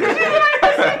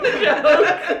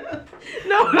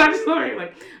 No, I'm just wondering,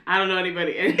 like, I don't know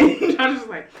anybody. And Josh is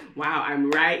like, wow, I'm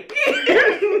right.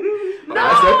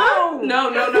 I No,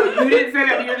 you didn't say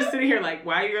that. You were just sitting here like,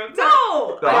 why are you gonna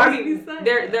No. No, I I mean,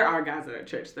 there are guys at our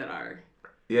church that are.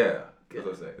 Yeah. That's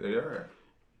what I'm saying. They are.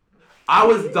 I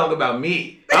was talking about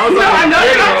me. I was No, talking I know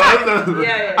about you're you.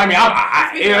 Yeah. I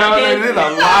mean, you know, there's a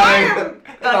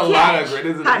lot of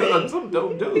there's honey. some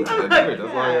dope dudes. That's all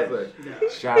I gotta say.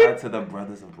 Shout out to the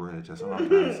brothers of Bridge. That's all I'm trying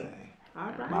to say. All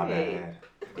right. My bad.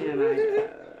 And I.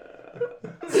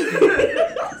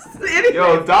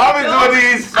 Yo, Domin's on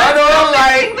these subtle,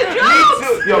 like, me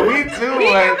too. Yo, me too.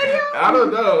 Like, I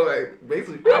don't know. Like,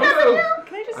 basically, I don't know.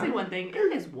 Can I just say one thing? It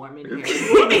is warm in here.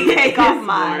 It's Let me take off It's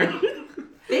my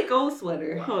big old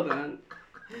sweater. Hold on.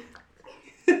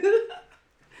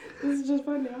 This is just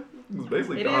fun now. It's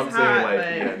basically It I'm is saying hot, like,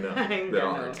 but yeah, no, I ain't they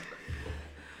gonna- aren't.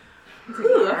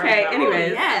 Ooh, okay,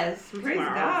 anyways. Yes, praise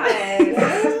Tomorrow.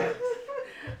 God.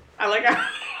 I like how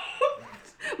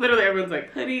literally everyone's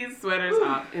like hoodies, sweaters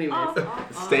off. Anyways,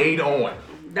 Stayed on.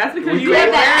 that's because We you said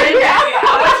were wearing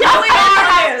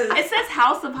It says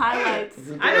House of Highlights.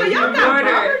 I know y'all got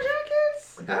Order. bomber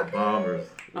jackets. I got bombers.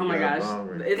 Oh my We got gosh,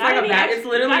 bombers. it's Got like a any battle. extra- It's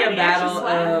literally got a any extra battle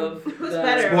swag? of Who's the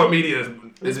better? Sport media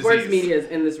is sports disease. media is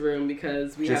in this room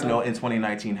because we Just have know a, in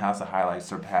 2019, House of Highlights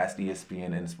surpassed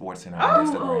ESPN and Sports Center Oh, on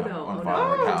Instagram oh, no, on oh,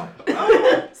 follower no.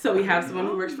 count. so we have someone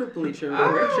who works for Bleacher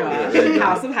Oh. Report, Josh, There you go.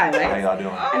 House of How Highlights, y'all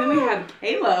doing? and then we have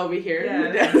Kayla over here who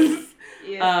Yes. does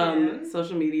Yes.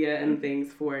 social media and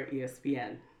things for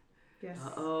ESPN. Yes.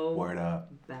 Oh, Word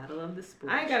up. Battle of the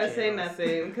Sports. I ain't gotta say Channels.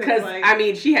 nothing Because like, I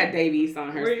mean, she had Davies on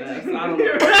her Were stuff, you- so I don't know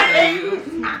what to tell you.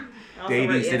 also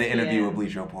Davies for did an ESPN. interview with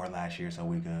Bleacher Report last year, so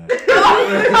we good.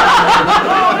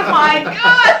 Oh my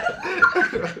god!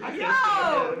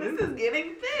 Yo, this is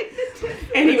getting thick.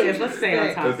 Anyways, let's stay on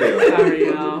Let's topic. stay on Sorry,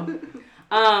 y'all.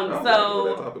 I don't know where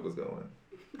that So topic was going.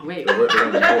 wait,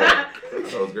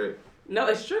 That was great. no,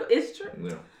 it's true. It's true.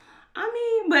 Yeah. I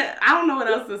mean, but I don't know what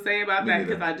else to say about Me that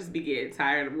neither. because I just be getting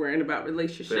tired of worrying about Fair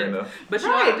relationships. enough. But you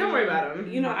Right, know, don't worry about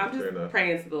 'em. You know, I'm Fair just enough.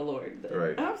 praying to the Lord.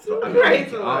 Right. Absolutely. I mean,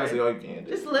 Praise the Lord. honestly, all you can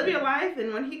do. Just live your life,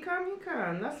 and when he come, he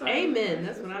come. That's all. Amen.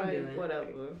 That's It's what I'm like, doing. Whatever.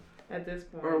 At this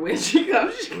point. Or when she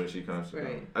comes. When she comes, she Right.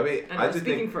 comes. I mean, And I I'm just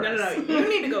speaking think for No, us. you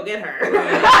need to go get her.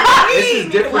 this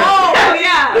is different. Oh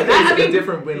yeah. It's I mean,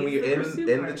 different when we it's the in pursuit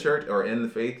the part. church or in the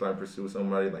faith trying to pursue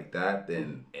somebody like that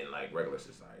than in like regular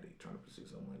society trying to pursue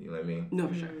someone. You know what I mean? No,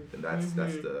 for sure. And that's the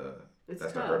It's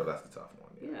that's the tough. hurdle. That's the tough one.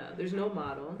 Yeah, there's no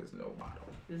model. There's no model.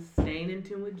 Just staying in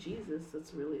tune with Jesus.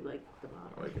 That's really like the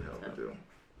model. All you can help So, her do.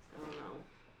 I don't know.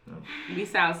 We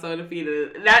sound so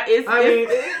defeated. That is. I mean,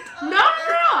 No.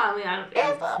 I mean, I'm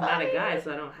not a guy,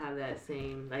 so I don't have that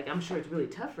same. Like, I'm sure it's really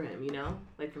tough for him. You know,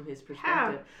 like from his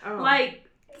how? perspective. Oh.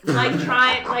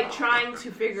 Trying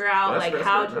to figure out That's like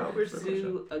how to fair.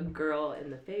 pursue a girl in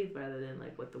the faith rather than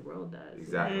like what the world does.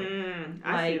 exactly.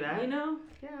 I see Like, that. you know,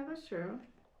 Yeah, that's true.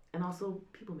 and also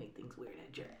people make things weird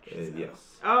at church. so.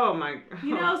 Yes. Oh my.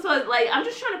 You know, so it's like I'm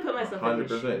just trying to put myself in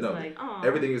his 100%. shoes. No, Like, oh,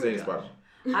 everything you're poor saying is Josh. spot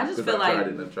on. I just Because feel I've tried like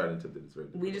it and I've tried it until it's very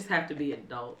we just have to be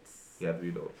adults. You have to be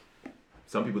adults.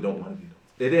 Some people don't want to be adults.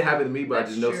 It didn't happen to me, but I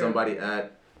That's just know true. somebody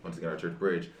at once again our church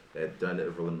bridge that done a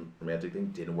romantic thing,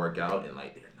 didn't work out, and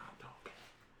like they're not talking.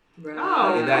 Right.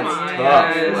 Oh, And that's come on.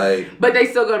 tough. Yes. Like But they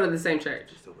still go to the same church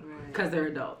Right. because they're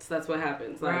adults. That's what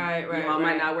happens. Like, Right, right, y'all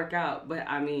might right. not work out, but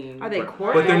I mean, Are they but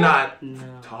cordial? they're not No.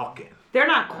 talking. They're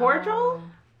not cordial.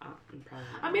 Probably not.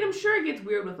 I mean, I'm sure it gets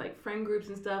weird with like friend groups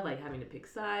and stuff, like having to pick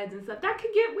sides and stuff. That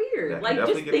could get weird. That can Like, just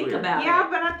definitely get think weird. about Yeah,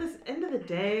 it. but at the end of the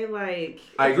day, like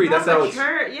I agree, it's that's not how it's-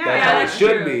 mature. Yeah, That's how it that's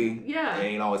should true. be. Yeah. It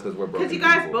ain't always because we're broken. because you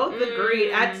guys people. both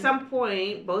agreed at Mm. some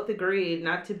point, both agreed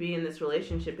not to be in this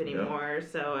relationship anymore.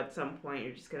 So at some point,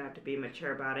 you're just gonna have to be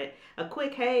mature about it. A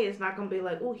quick hey is not gonna be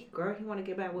like, oh, girl, he want to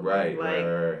get back with Right, me. Like,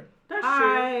 right. That's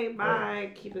hi,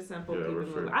 bye, keep it simple, Yeah, keep we're it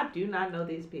moving. sure. I do not know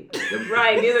these people.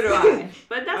 Right, neither do I.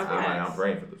 But that's Okay. fine. I'm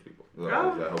praying for those people. Oh,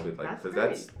 I hope it like that's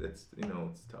because that's you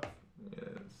know it's tough. Yeah,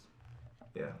 it's,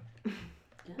 yeah.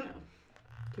 Yeah.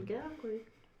 Get awkward.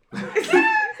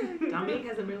 Dominique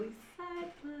has a really sad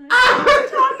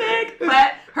topic,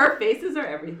 but her faces are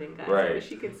everything, guys. I Right. wish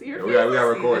you could see her Yeah, faces. we got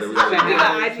recorded. We This got is what recorded.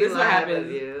 happens. This is what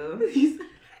happens. You.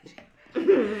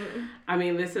 I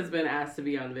mean, this has been asked to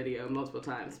be on video multiple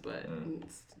times, but Mm.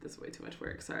 this is way too much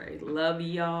work. Sorry. Love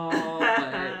y'all,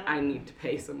 but I need to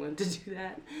pay someone to do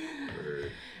that.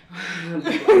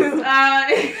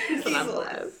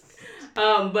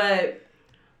 But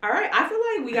all right, I feel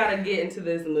like we gotta get into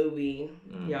this movie,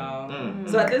 y'all. Mm.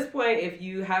 So at this point, if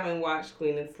you haven't watched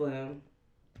Queen and Slim,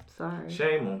 Sorry.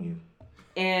 Shame on you.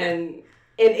 and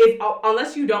if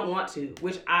unless you don't want to,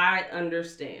 which I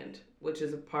understand, which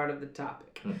is a part of the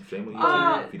topic. Shame on you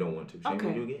Uh, if you don't want to. Shame okay.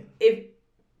 on you again. If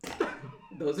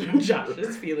those are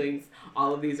Josh's feelings,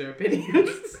 all of these are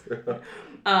opinions.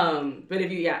 But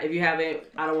if you haven't,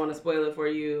 I don't want to spoil it for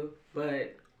you,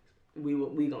 but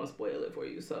we gonna spoil it for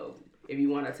you. So if you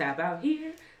want to tap out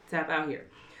here, tap out here.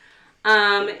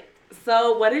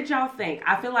 So what did y'all think?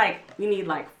 I feel like we need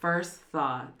like first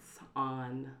thoughts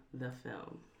on the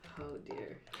film. Oh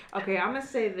dear. Okay, I'm gonna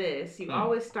say this. You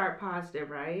always start positive,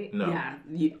 right? No, Yeah,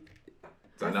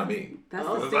 so not me. that's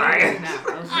Oh, the sorry. thing.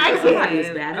 I Somebody is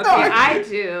did. bad at Okay, feedback. I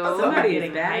do. Somebody Getting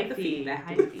is bad high at the feed, feedback.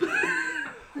 high feed.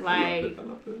 Like, I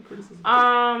love the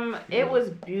criticism. it was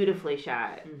beautifully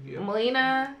shot. Yeah.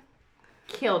 Melina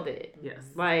killed it. Yes.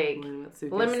 Like, Let's see,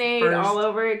 this Lemonade first all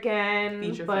over again,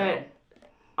 feature but film.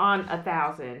 on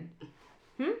 1,000.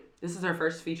 This is her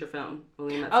first feature film.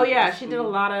 Oh yeah, she did a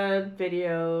lot of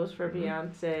videos for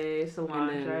Beyonce,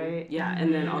 Solange, right? Yeah,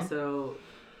 and then also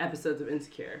episodes of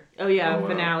Insecure. Oh yeah, Oh, wow.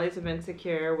 finales of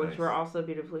Insecure, which Nice. were also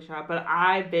beautifully shot. But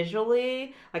I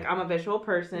visually, like, I'm a visual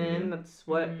person. That's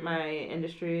what my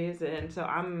industry is, and so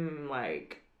I'm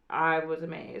like, I was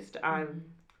amazed. I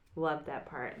loved that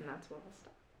part, and that's what I'll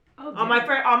stop. Oh, On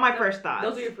my first thoughts.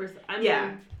 Those are your first. I mean,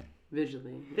 Yeah.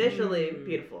 Visually. Visually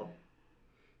beautiful.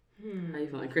 How you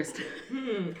feeling, Krista?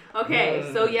 Okay,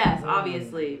 so yes,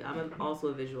 obviously, I'm also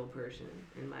a visual person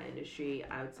in my industry.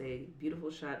 I would say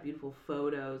beautiful shot, beautiful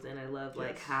photos, and I love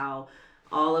like Yes. how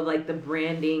all of like the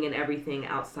branding and everything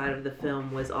outside of the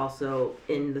film was also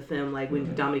in the film. Like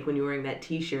when Dominique, when you were wearing that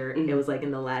T-shirt, it was like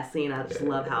in the last scene. I just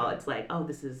love how it's like, oh,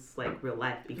 this is like real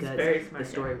life because very smart, the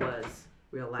story was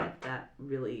real life. That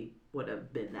really would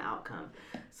have been the outcome.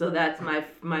 So that's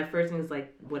my first thing is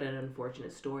like, what an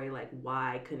unfortunate story. Like,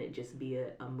 why couldn't it just be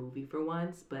a movie for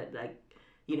once? But like,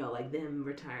 you know, like them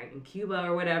retiring in Cuba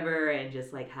or whatever and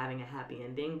just like having a happy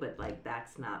ending. But like,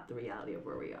 that's not the reality of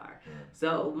where we are.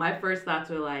 So my first thoughts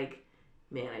were like,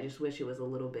 man, I just wish it was a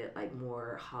little bit like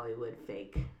more Hollywood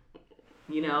fake.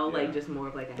 You know, like just more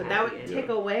of like a But happy that would ending. take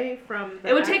away from.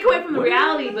 It would take away from the What?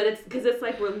 reality, but it's because it's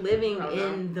like we're living Oh,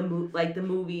 in the like the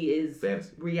movie is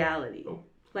Fantasy. reality. Oh.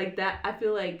 Like that, I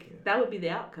feel like that would be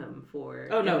the outcome for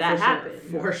Oh, no, if that for sure. happened.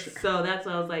 For sure. So that's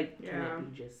why I was like, can Yeah.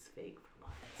 it be just fake for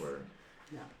once? Word.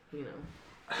 You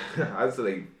know. I'd say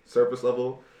like, surface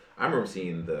level. I remember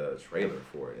seeing the trailer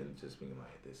for it and just being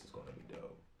like, "This is going to be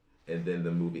dope," and then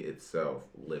the movie itself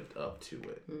lived up to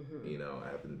it. You know,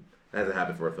 it hasn't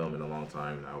happened for a film in a long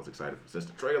time, and I was excited since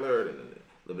the trailer and then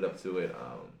live it up to it.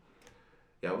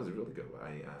 Yeah, it was really good.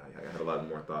 I had a lot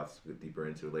more thoughts, get deeper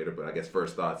into it later, but I guess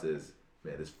first thoughts is,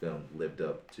 man, this film lived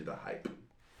up to the hype.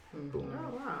 Boom.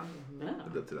 Oh wow. Yeah.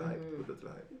 Lived up to the hype. Lived up to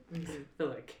the hype. I feel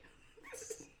like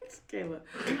Kayla.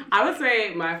 I would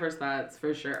say my first thoughts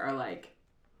for sure are like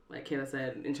Kayla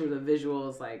said, in terms of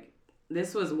visuals, like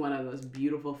this was one of those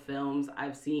beautiful films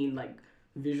I've seen like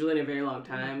visually in a very long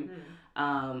time.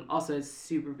 Also, it's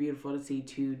super beautiful to see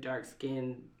two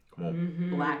dark-skinned Come on.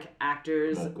 black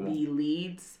actors Come on. be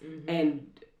leads, and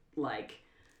like,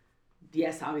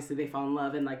 yes, obviously they fall in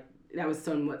love, and like that was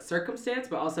somewhat circumstance,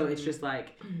 but also it's just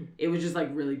like it was just like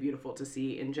really beautiful to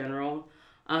see in general.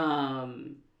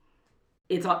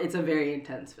 It's a very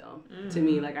intense film to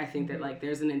me. Like I think that like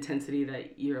there's an intensity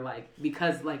that you're like,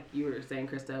 because like you were saying,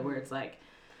 Krista, where it's like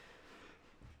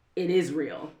it is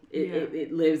real.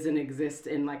 It lives and exists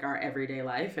in like our everyday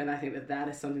life, and I think that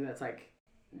is something that's like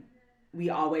we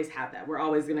always have that. We're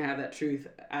always gonna have that truth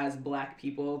as Black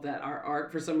people, that our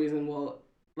art for some reason will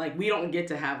like, we don't get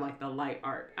to have like the light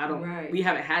art. We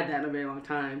haven't had that in a very long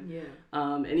time. Yeah.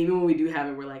 And even when we do have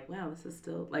it, we're like, wow, this is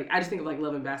still like, I just think of like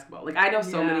Love and Basketball. Like I know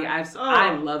so many.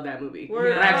 I love that movie.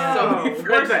 Worst, I have so many friends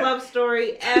worst that, love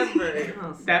story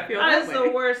ever. that feel That's that way.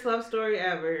 the worst love story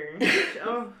ever.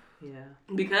 Oh. Yeah.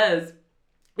 Because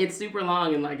it's super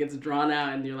long and like it's drawn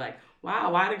out, and you're like,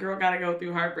 wow, why the girl gotta go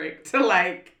through heartbreak to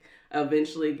like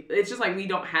eventually? It's just like we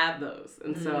don't have those,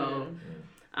 and so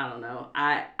I don't know.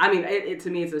 I mean, it to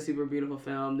me, it's a super beautiful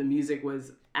film. The music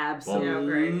was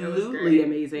absolutely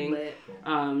amazing.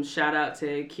 Lit. Shout out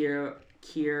to Keir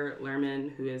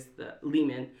Lerman, who is the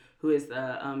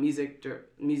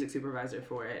music supervisor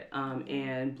for it,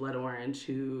 and Blood Orange,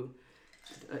 who,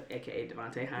 aka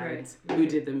Devontae Hines, who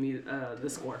did the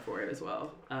score for it as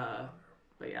well.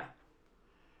 But yeah,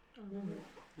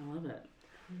 I love it.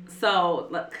 So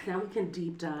now we can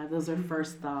deep dive. Those are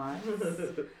first thoughts.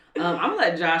 I'm gonna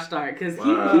let Josh start because he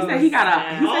said he got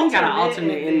an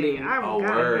alternate ending. I Oh, want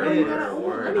word. I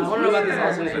want to know about this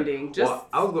alternate ending. Just Well,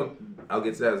 I'll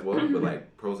get to that as well, but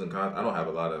like pros and cons, I don't have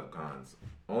a lot of cons.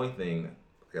 Only thing,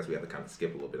 I guess we have to kind of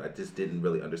skip a little bit. I just didn't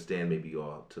really understand. Maybe you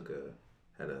all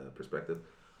had a perspective.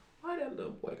 Why that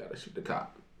little boy gotta shoot the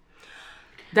cop?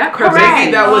 that Correct.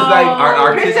 Maybe that was like our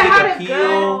Krista artistic had it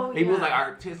appeal. good. Maybe it was like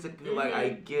artistic. Like I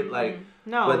get like,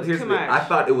 No, but it's here's too the, much. I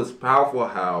thought it was powerful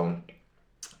how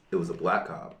it was a Black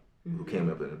cop who came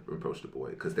up and approached the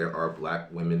boy, because there are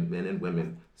Black women, men and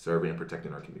women, serving and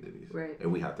protecting our communities, Right. and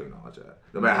we have to acknowledge that.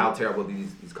 No matter how terrible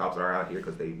these cops are out here,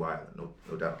 because they violent,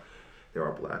 no doubt, there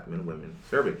are Black men and women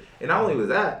serving. And not only was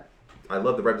that, I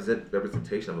love the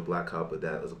representation of a Black cop, but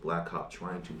that was a Black cop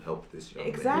trying to help this young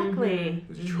man. Exactly.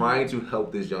 He was trying to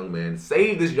help this young man,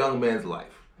 save this young man's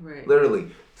life. Right. Literally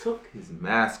took his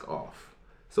mask off,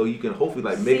 so you can hopefully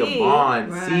like make a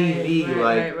bond, see me,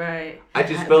 like. Right. I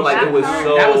just felt like it was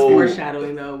so. That was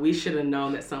foreshadowing, though. We should have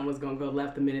known that something was gonna go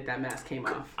left the minute that mask came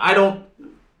off. I don't.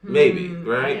 maybe,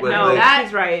 right? Yeah. But No, like,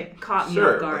 that's right. Caught me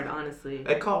Sure. off guard, honestly.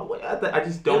 I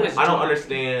just It don't. was I don't jarring.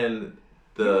 understand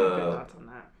Good the thoughts on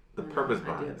that. purpose I do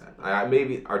behind have that. some I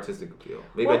maybe artistic appeal.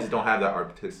 Maybe I Well- just don't have that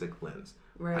artistic lens.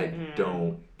 Right. I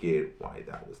don't get why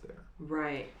that was there.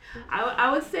 Right.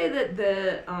 I would say that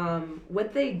the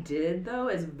what they did though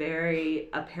is very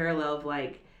a parallel of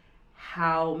like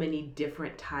how many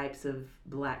different types of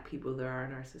black people there are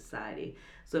in our society.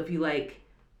 So if you like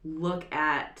look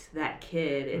at that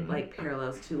kid, it like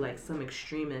parallels to like some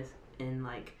extremists in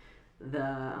like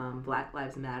the Black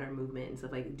Lives Matter movement and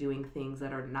stuff, like doing things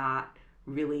that are not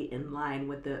really in line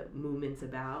with the movement's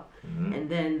about. And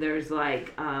then there's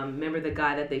like remember the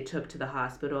guy that they took to the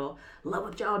hospital, love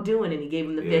what y'all doing, and he gave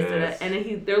him the fist Yes. and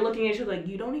then they're looking at you like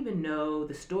you don't even know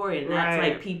the story, and that's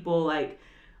Right. like people like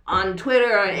on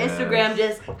Twitter or on Yes. Instagram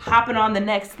just hopping on the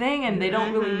next thing, and they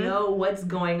don't really Mhm. know what's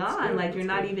going on. good, Like you're that's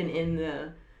not good. even in the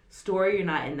story, you're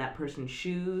not in that person's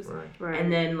shoes. Right. Right.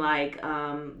 And then like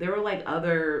there were like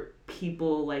other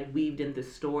people like weaved in the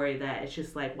story that it's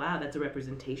just like, wow, that's a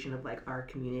representation of like our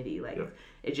community. Like Yep.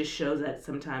 it just shows that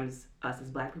sometimes us as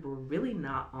black people are really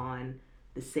not on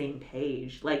the same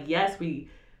page. Like yes, we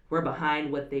were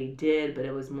behind what they did, but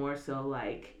it was more so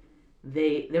like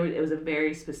it was a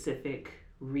very specific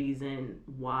reason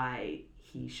why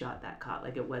he shot that cop.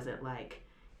 Like it wasn't like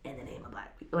in the name of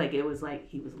black people. Like it was like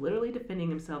he was literally defending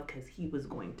himself because he was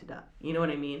going to die. You know what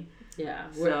I mean? Yeah.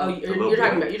 So- You're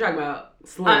talking about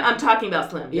Slim. I'm talking about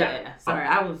Slim. Yeah. Yeah. Sorry,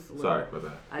 I was. Sorry, my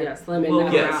bad. yeah, Slim and Well,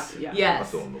 that yes. route, yeah. I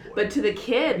Yes. saw him, the boy. But to the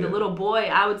kid, the Yeah. little boy,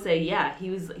 I would say, yeah,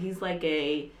 he's like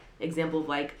a example of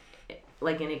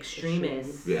like an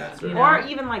extremist. Yeah, that's you right. know? Or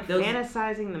even like Those-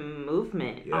 fantasizing the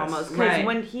movement Yes. almost. Because Right.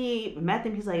 when he met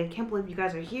them, he's like, I can't believe you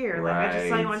guys are here. Like, I just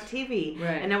saw you on Right. TV.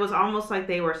 Right. And it was almost like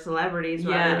they were celebrities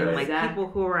Yeah, rather than like exactly. people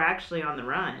who were actually on the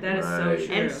run. That is Right. so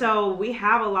true. And so we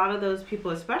have a lot of those people,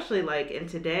 especially like in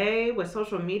today with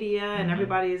social media and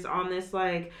everybody's on this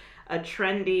like a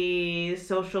trendy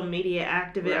social media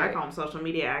activist. I Right. call them social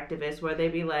media activists, where they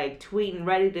be like tweeting,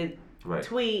 ready to Right.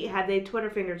 tweet, had they Twitter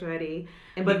fingers ready.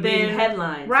 and but be reading then-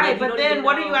 headlines, Right, Like, you but don't then even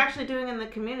what are know- you actually doing in the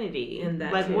community? In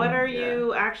that like, too, what are yeah.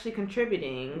 you actually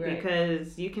contributing? Right.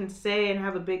 Because you can say and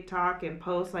have a big talk and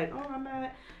post like, oh, I'm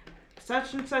at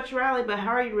such and such rally, but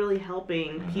how are you really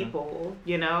helping people,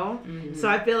 you know? Mhm. So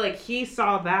I feel like he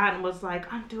saw that and was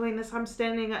like, I'm doing this, I'm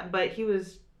standing up, but he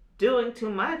was doing too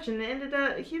much and he ended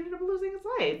up losing his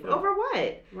life. Over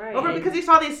what? Right. Over because he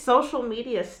saw these social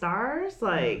media stars?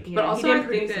 Like, Yeah, But he also didn't I think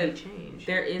produce any that change.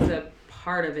 there is a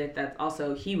part of it that's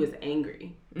also he was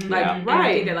angry. Mhm. Like Yeah. and I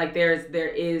Right. think that like there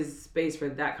is space for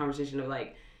that conversation of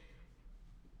like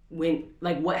when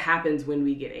like what happens when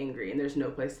we get angry and there's no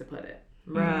place to put it.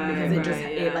 Right. Because it just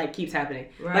right, it yeah. like keeps happening.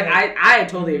 Right. Like I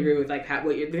totally agree with like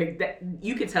what you're like, that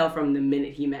you could tell from the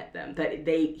minute he met them that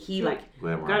he like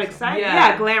Glamorized got him. excited. Yeah.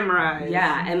 Yeah, glamorized.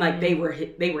 yeah and like they were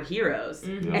heroes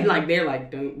Mhm. and like they're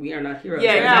like we are not heroes.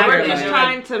 Yeah, Like, Yeah, exactly. we're just Like-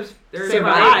 trying to They're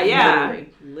survive. surviving, Yeah. literally.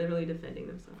 literally defending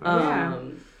themselves. Yeah.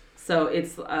 So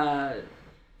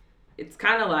it's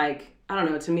kind of like I don't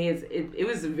know. To me,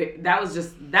 that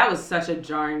was such a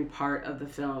jarring part of the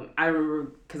film. I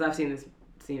remember because I've seen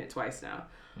it twice now.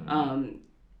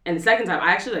 And the second time,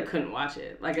 I actually like couldn't watch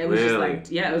it. Like it was just Really?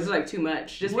 like it was just like too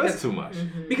much. Just Well, because that's too much.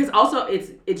 because also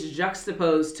it's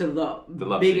juxtaposed to the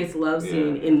love biggest scene. love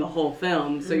scene Yeah. in the whole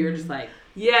film. So you're just like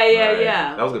Yeah, Right.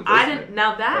 yeah. That was a good I placement. didn't. Now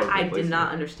That that was a good I did placement.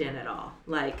 not understand at all.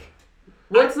 Like,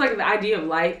 what's like the idea of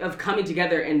life of coming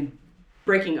together and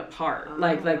breaking apart.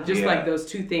 Like just Yeah. like those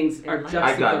two things are I juxtaposed.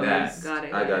 I got that. Got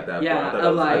it. I got that. Yeah, part. I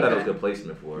thought, of I thought like- it was good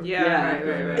placement for it. Yeah. Yeah.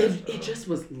 Right. It just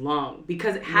was long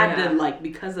because it had Yeah. to like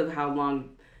because of how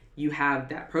long you have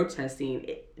that protest scene.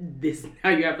 Now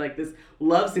you have like this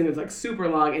love scene that's like super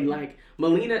long and like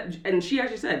Melina and she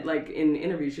actually said like in the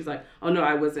interview she's like, oh no,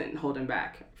 I wasn't holding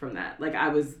back from that. Like I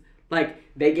was like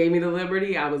they gave me the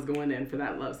liberty. I was going in for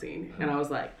that love scene and I was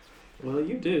like, well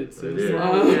you did. So It did. Yeah,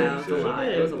 it was a Sure. lot.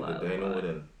 It was a lot. The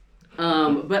Daniel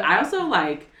and But I also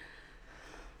like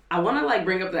I want to like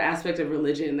bring up the aspect of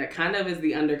religion that kind of is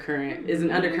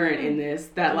an undercurrent in this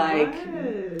that like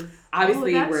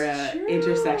obviously that's we're a true.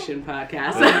 intersection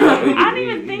podcast. I didn't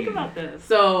even think about this.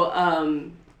 So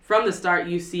from the start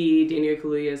you see Daniel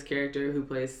Kaluuya's character who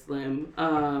plays Slim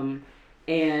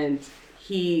and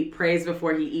he prays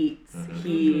before he eats.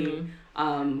 He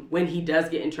when he does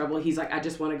get in trouble he's like I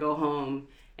just want to go home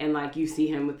and like you see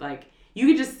him with like you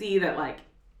could just see that like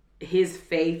his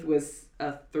faith was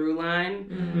a through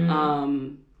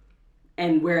line.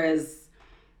 And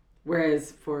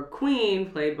whereas for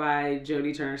Queen, played by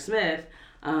Jodie Turner-Smith,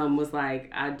 was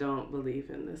like, I don't believe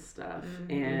in this stuff.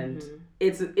 And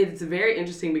it's very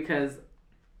interesting because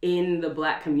in the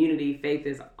Black community, faith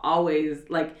is always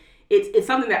like it's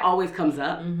something that always comes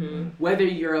up, whether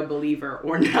you're a believer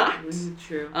or not.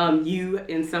 True. You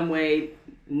in some way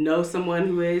know someone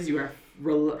who is. You are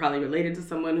probably related to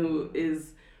someone who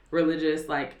is religious.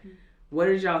 Like, what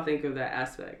did y'all think of that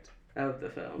aspect of the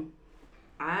film?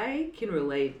 I can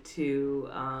relate to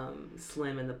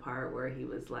Slim in the part where he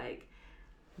was like,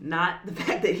 not the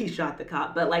fact that he shot the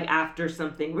cop, but like after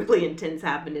something really intense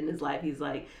happened in his life, he's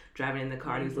like driving in the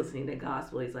car and he's listening to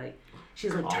gospel. He's like,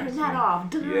 she's like, turn that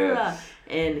off. Yes.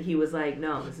 And he was like,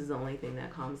 no, this is the only thing that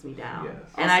calms me down. Yes.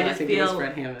 And Also, I just think it was feel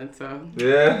Fred Hammond. So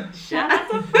Yeah. shout out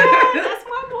to Fred. That's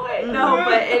my boy. No,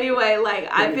 but anyway, like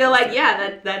I feel like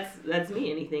that's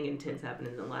me. Anything intense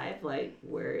happening in life, like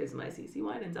where is my CeCe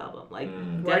Winans album? Like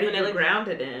What are you definitely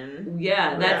grounded in?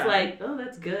 Yeah, that's Yeah. like, oh,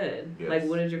 that's good. Yes. Like,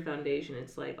 what is your foundation?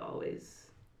 It's like always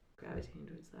gravitating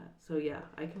towards that. So yeah,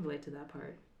 I can relate to that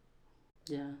part.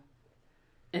 yeah.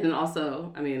 And then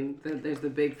also, I mean, there's the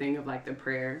big thing of like the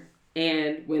prayer,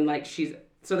 and when like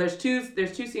there's two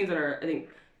scenes that are, I think,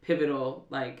 pivotal,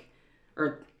 like,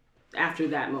 or after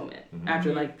that moment,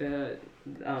 after like the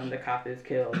cop is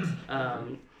killed,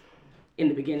 in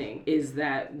the beginning, is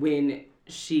that when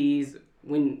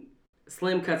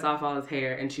Slim cuts off all his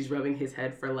hair and she's rubbing his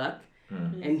head for luck,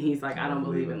 and he's like, I don't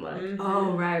believe in luck,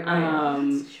 Oh, right.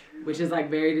 which is like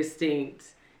very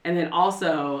distinct. And then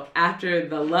also after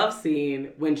the love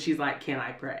scene when she's like, can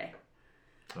I pray?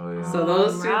 Oh yeah. So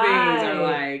those two things are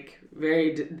right. like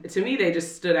very, to me, they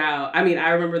just stood out. I mean, I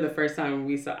remember the first time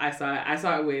I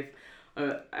saw it with,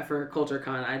 for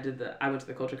CultureCon. I went to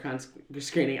the CultureCon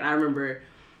screening, and I remember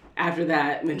after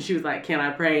that when she was like, can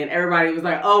I pray? And everybody was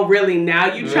like, oh, really?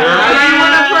 Now you try?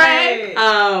 Right. You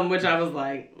want to pray? Which I was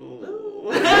like,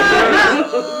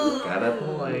 Got a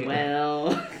point.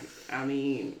 well, I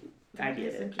mean, I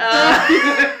get it.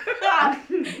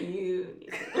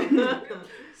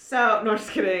 So, no,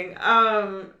 just kidding.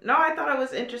 No, I thought it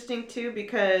was interesting too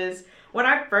because when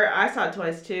I saw it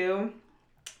twice too,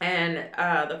 and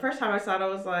the first time I saw it, I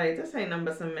was like, this ain't nothing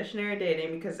but some missionary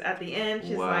dating, because at the end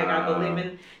she's like, I believe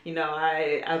in,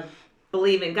 I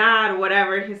believe in God or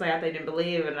whatever. He's like, I thought you didn't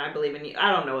believe, and I believe in you.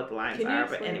 I don't know what the lines Can you are,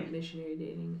 but explain anyway. missionary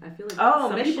dating? I feel like Oh,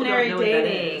 some people missionary don't know what that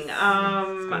dating. is.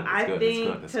 I good,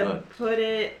 think that's to good. put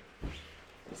it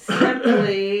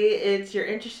simply, it's you're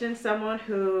interested in someone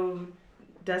who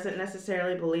doesn't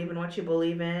necessarily believe in what you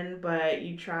believe in, but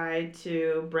you try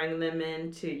to bring them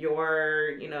into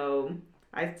your,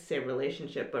 I'd say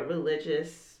relationship, but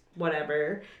religious,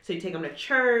 whatever. So you take them to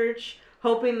church,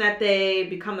 hoping that they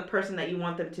become the person that you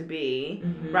want them to be,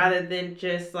 rather than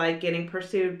just like getting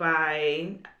pursued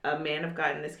by a man of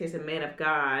God, in this case, a man of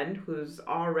God who's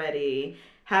already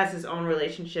has his own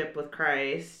relationship with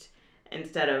Christ,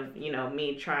 instead of,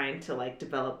 me trying to like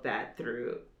develop that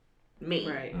through me.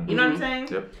 Right. You know what I'm saying?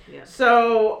 Yep. Yeah.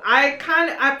 So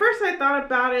at first I thought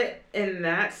about it in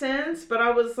that sense, but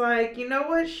I was like, you know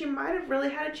what? She might have really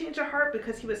had a change of heart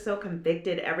because he was so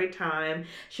convicted every time.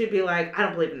 She'd be like, I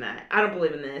don't believe in that. I don't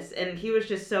believe in this. And he was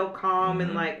just so calm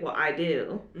and like, well, I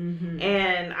do.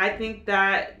 And I think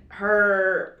that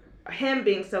him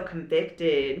being so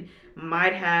convicted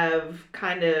might have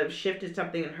kind of shifted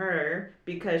something in her,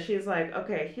 because she's like,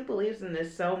 okay, he believes in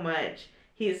this so much.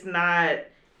 He's not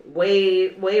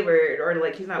wavered, or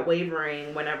like he's not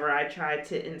wavering whenever I try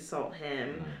to insult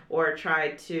him or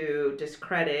try to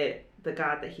discredit the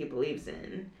God that he believes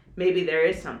in. Maybe there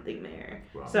is something there.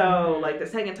 Wow. So like the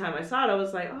second time I saw it, I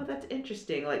was like, oh, that's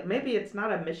interesting. Like maybe it's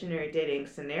not a missionary dating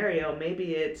scenario.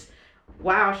 Maybe it's,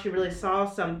 wow, she really saw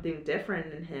something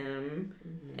different in him,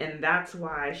 and that's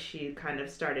why she kind of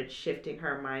started shifting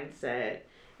her mindset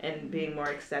and being more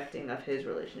accepting of his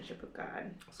relationship with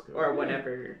God, That's good. or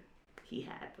whatever he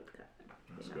had with God.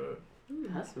 That's good.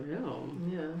 That's real.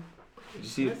 Yeah. Did you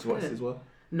see it That's twice good. as well?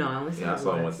 No, I only saw Yeah, I it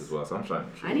saw it once as well, so I'm trying.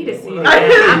 I need to see it Well,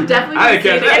 again. I'm definitely I going to see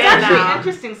didn't it catch It's that. again actually now.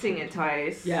 interesting seeing it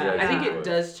twice. Yeah, Yeah, I think yeah. it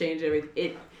does change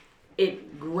everything.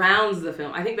 It grounds the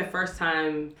film. I think the first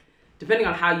time, depending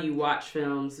on how you watch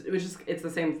films, it's the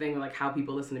same thing with like how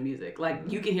people listen to music. Like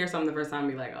you can hear something the first time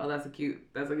and be like, oh, that's a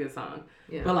good song.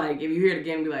 Yeah. But like if you hear it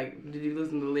again, be like, did you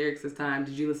listen to the lyrics this time?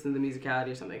 Did you listen to the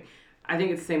musicality or something? I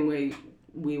think it's the same way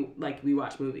we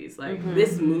watch movies. Like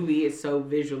this movie is so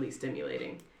visually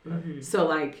stimulating. So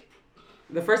like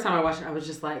the first time I watched it, I was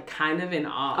just like kind of in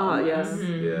awe. Oh, almost. yes.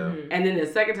 Yeah. And then the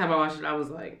second time I watched it, I was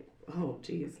like, oh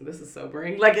geez, this is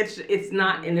sobering. Like it's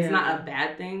not, and it's not a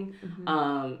bad thing.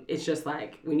 It's just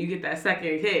like when you get that second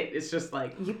hit, it's just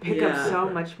like You pick up Yeah. so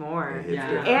much more. It's Yeah.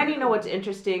 different. And you know what's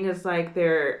interesting is like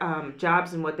their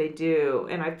jobs and what they do.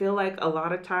 And I feel like a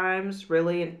lot of times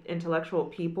really intellectual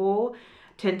people,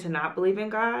 tend to not believe in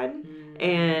God,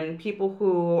 and people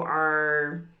who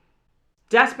are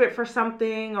desperate for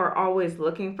something or always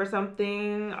looking for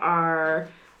something are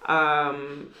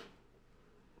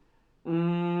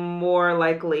more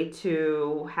likely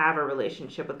to have a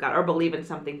relationship with God or believe in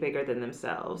something bigger than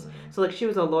themselves. So like she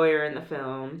was a lawyer in the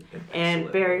film and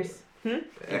very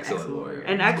excellent lawyer.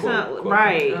 an excellent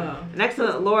an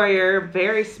excellent lawyer,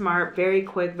 very smart, very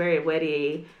quick, very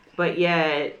witty, but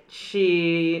yet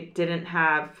she didn't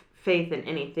have faith in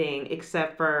anything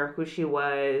except for who she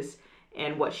was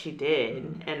and what she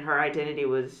did, and her identity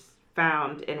was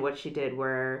found in what she did,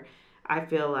 where I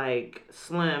feel like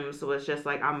Slim's was just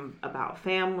like, I'm about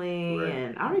family,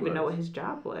 and I don't even know what his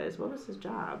job was. What was his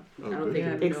job? I don't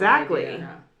think Exactly.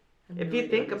 If you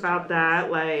think about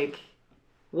that, like,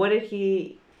 what did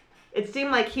he... It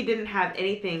seemed like he didn't have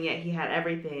anything, yet he had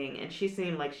everything. And she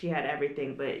seemed like she had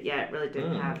everything, but yet really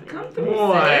didn't have anything. Come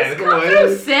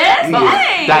through, sis.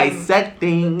 Dang.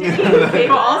 Dissecting. But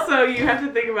also, you have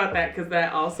to think about that because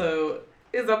that also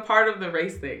is a part of the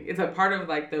race thing. It's a part of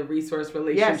like the resource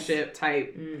relationship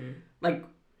type,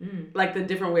 like the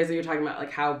different ways that you're talking about,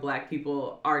 like how Black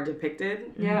people are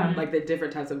depicted. Yeah. Like the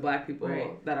different types of Black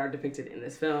people that are depicted in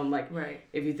this film. Like,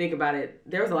 if you think about it,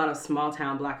 there was a lot of small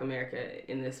town Black America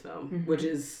in this film, which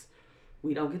is,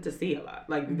 we don't get to see a lot.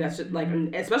 Like, that's just, like,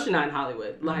 especially not in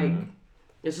Hollywood. Like,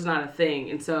 it's just not a thing.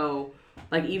 And so,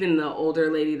 like, even the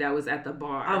older lady that was at the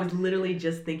bar. I was literally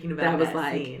just thinking about that was that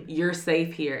like, scene. You're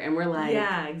safe here. And we're like,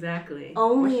 yeah, exactly.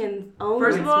 Only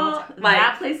First of all, like,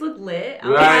 that place looked lit. I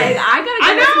Right. was like, I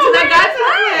gotta go to that guy's place.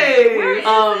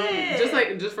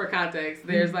 Just for context,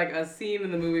 there's like a scene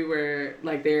in the movie where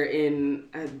like they're in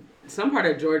some part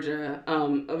of Georgia,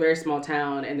 a very small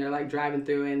town, and they're like driving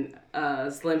through, and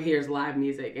Slim hears live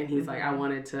music, and he's like, I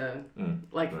wanted to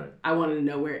I wanted to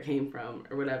know where it came from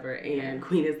or whatever, and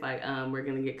Queen is like, we're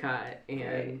gonna get caught,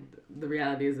 and the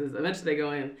reality is eventually they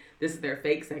go in. This is their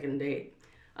fake second date.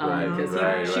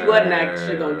 Because she wasn't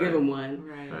actually gonna give him one.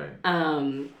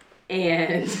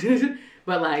 And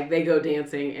but like they go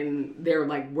dancing and they're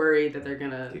like worried that they're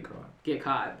gonna get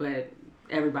caught, but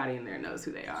everybody in there knows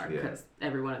who they are because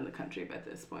everyone in the country at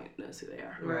this point knows who they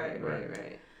are. Right.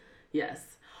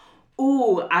 Yes.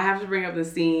 Ooh, I have to bring up the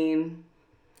scene,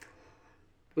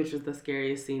 which was the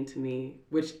scariest scene to me,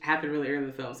 which happened really early in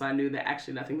the film, so I knew that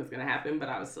actually nothing was gonna happen, but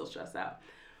I was still stressed out.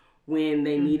 When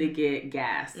they need to get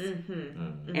gas,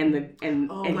 and he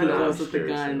goes with the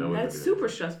gun. That's super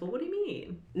stressful. What do you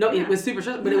mean? No, it was super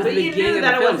stressful, but it was the beginning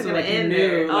of the film, so like you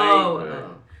knew.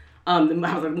 I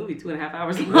was like, movie 2.5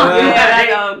 hours long.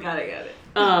 Got it.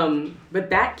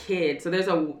 But that kid, so there's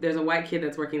a white kid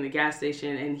that's working the gas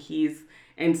station,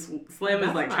 and Slim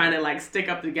is like trying to like stick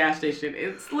up the gas station.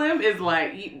 And Slim is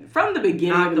like, from the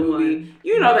beginning of the movie,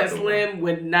 you know that Slim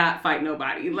would not fight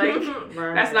nobody. Like,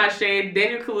 that's not shade.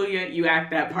 Daniel Kaluuya, you act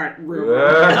that part real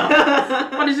well.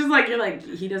 But it's just like, you're like,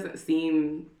 he doesn't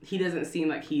seem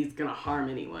like he's gonna harm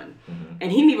anyone.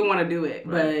 And he didn't even want to do it.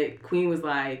 But Queen was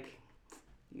like,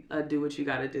 do what you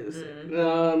gotta do.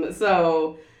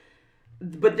 So,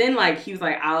 but then like, he was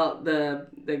like, the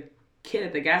kid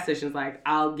at the gas station's like,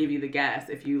 I'll give you the gas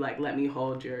if you like let me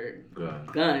hold your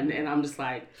gun, and I'm just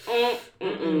like,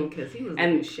 because he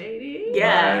was shady.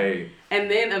 And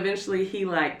then eventually he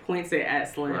like points it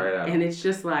at Slim, and it's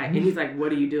just like, and he's like,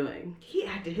 what are you doing? He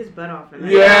acted his butt off in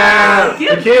that.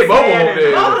 The kid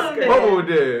Bobo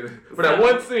did for that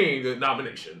one scene, the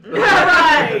nomination.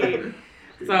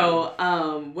 So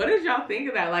what did y'all think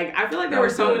of that? Like, I feel like there were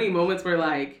so many moments where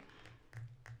like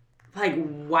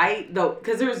white, though,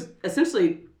 because there's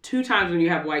essentially 2 times when you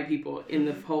have white people in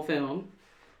the whole film,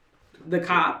 the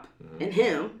cop and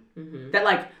him,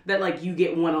 that you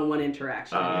get one-on-one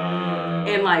interaction,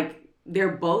 and like they're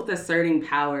both asserting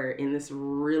power in this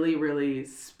really, really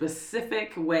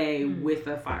specific way with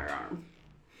a firearm.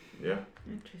 Yeah.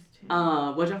 Interesting.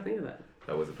 What y'all think of that?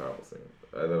 That was a powerful scene.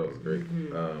 I thought it was great.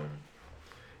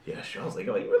 Yeah, sure. I was like,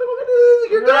 you really want to do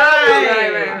this? You're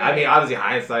right. I mean, obviously,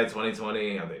 hindsight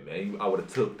 2020. I think, man, I would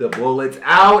have took the bullets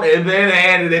out and then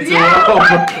handed it to him.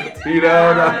 You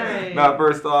know, not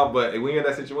first off. But when you're in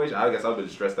that situation, I guess I've been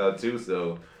stressed out too.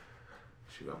 So,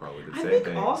 shoot, I probably did the same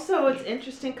thing. Also, it's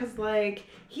interesting because like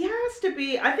he has to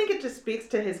be. I think it just speaks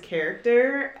to his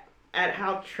character at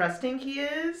how trusting he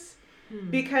is.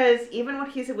 Because even when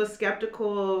he was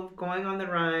skeptical of going on the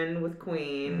run with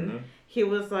Queen, he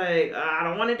was like, I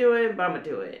don't want to do it, but I'm going to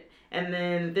do it. And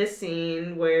then this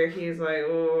scene where he's like,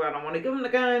 oh, I don't want to give him the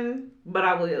gun, but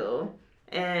I will.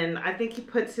 And I think he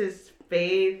puts his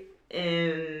faith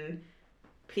in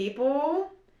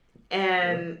people.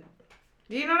 And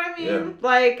do you know what I mean? Yeah.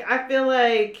 Like, I feel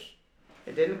like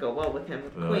It didn't go well with him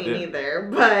with No, it Queen didn't. either,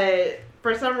 but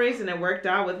for some reason it worked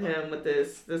out with him with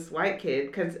this white kid.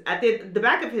 Because at the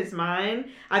back of his mind,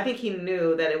 I think he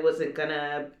knew that it wasn't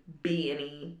gonna be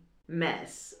any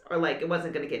mess, or like it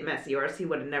wasn't gonna get messy, or else he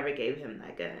would have never gave him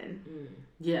that gun.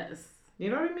 Yes. You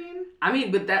know what I mean? I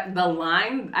mean, but the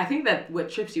line, I think that what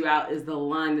trips you out is the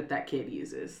line that kid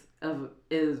uses Oh,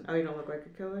 you don't look like a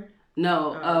killer?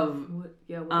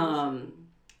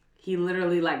 He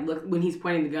literally like look when he's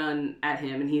pointing the gun at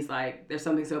him and he's like, there's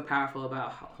something so powerful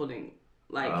about holding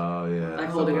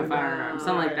holding a firearm,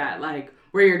 something like that, like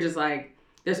where you're just like,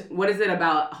 what is it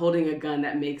about holding a gun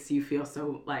that makes you feel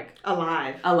so like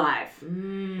alive?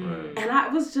 Right. And I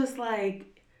was just like,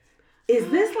 is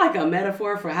this like a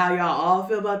metaphor for how y'all all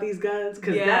feel about these guns?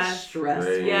 Because that's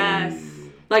stressful. Yes.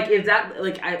 Like, is that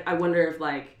like I wonder if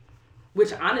like.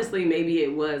 Which honestly, maybe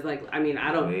it was like, I mean,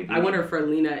 I don't. Maybe. I wonder for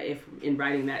Lena if in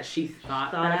writing that she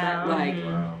thought that, about, like,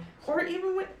 Wow. Or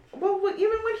even when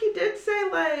he did say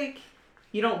like,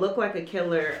 you don't look like a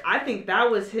killer. I think that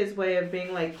was his way of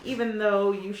being like, even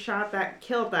though you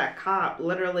killed that cop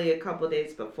literally a couple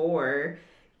days before,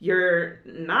 you're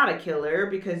not a killer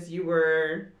because you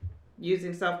were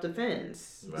using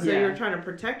self-defense. Right. So you're trying to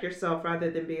protect yourself rather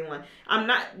than being like, I'm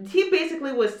not. He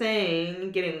basically was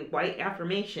saying, getting white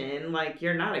affirmation, like,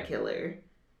 you're not a killer.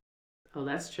 oh,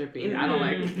 that's trippy. I don't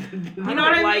like. You know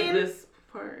what I like mean? this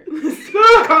part. I'm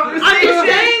just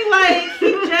saying, like,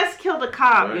 he just killed a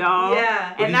cop, Right. y'all.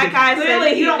 Yeah. And that guy Clearly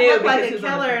said, he you don't knew look like because a he was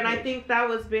on the killer. front And I page. think that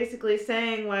was basically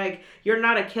saying, like, you're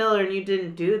not a killer and you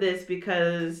didn't do this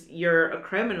because you're a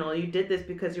criminal. You did this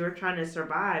because you were trying to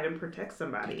survive and protect Do you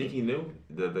think somebody. he knew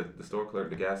the store clerk,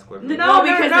 the gas clerk? No,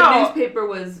 because no. the newspaper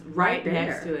was right Right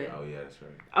next there. to it. Oh yeah, that's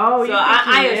right. Oh, So you think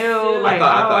I he knew? assume- Like, I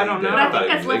thought I he don't did. know. But I thought think he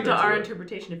that's was left to ignorant our to it.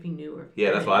 interpretation if he knew or.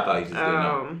 Yeah, that's why I thought he just didn't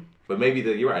know. But maybe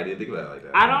you're right. I didn't think of that like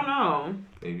that. I don't know.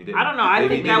 Maybe you didn't. I don't know. I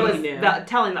Maybe think you that didn't. was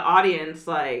telling the audience,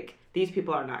 like, these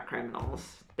people are not criminals.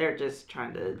 They're just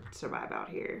trying to survive out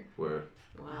here. Where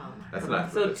Wow. that's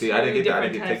not. So See, I didn't get that. I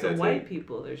different didn't types take of that white too.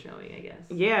 people they're showing, I guess.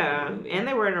 Yeah, Movie. and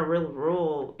they were in a real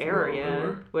rural area,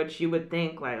 Rural. which you would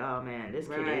think, like, oh man, this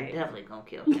kid Right. is definitely gonna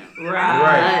kill him.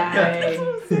 Right. That's what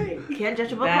I'm saying. Can't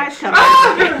judge a book by That's its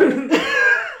cover.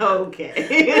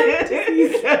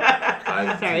 Okay.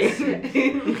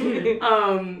 Sorry.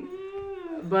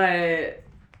 But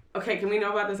okay, can we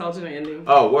know about this alternate ending?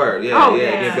 Oh, word. Yeah, Oh, yeah.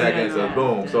 yeah, Get back yeah, in. So yeah.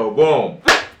 boom. So boom.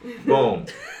 Boom.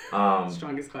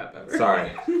 Strongest clap ever.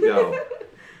 Sorry. Yo,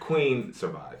 Queen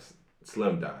survives.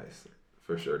 Slim dies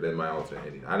for sure. Then my alternate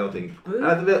ending. I don't think.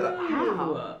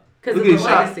 How? Because Look of at the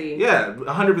shot. legacy. Yeah,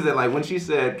 100%. Like when she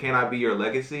said, "Can I be your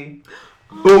legacy?"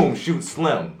 Boom, shoot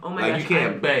Slim. Oh my like gosh, you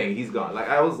can't bang, he's gone. Like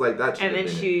I was like that. And then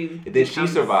she. And then she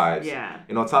becomes- survives. Yeah.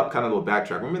 And on top, kind of a little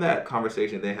backtrack. Remember that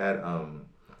conversation they had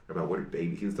about where did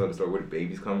babies? He was telling the story where did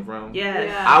babies come from. Yes.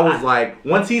 Yeah. I was like,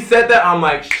 once he said that, I'm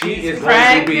like, she She's is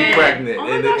going to be pregnant. pregnant. Oh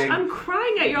my And- gosh, and- I'm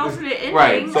crying at your alternate ending.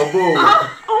 right. So boom,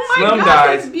 Oh my Slim gosh,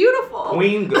 dies. that's beautiful.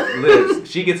 Queen lives.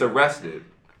 She gets arrested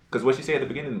because what she said at the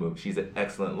beginning of the movie, she's an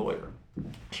excellent lawyer.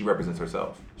 She represents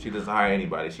herself. She doesn't hire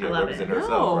anybody. She I love represents it. herself,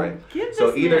 No, right? give So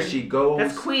this either man- she goes.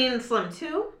 That's Queen Slim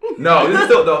too. No, this is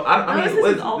still though. I No, mean, this is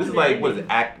this is alternate like what is it?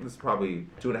 ending. Act. This is probably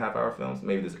 2.5 hour films.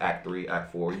 Maybe this Act 3,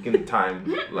 Act 4. You can time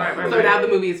like. Right, So now the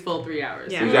movie is full 3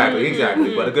 hours. Yeah.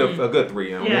 Exactly. But a good 3.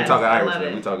 You know, Yes, we're talking I love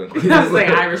Irishman. it. We're talking. I was like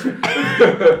Irish.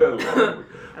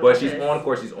 But love she's this. on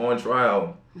course. She's on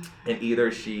trial, and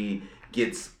either she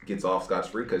gets off scotch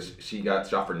free because she got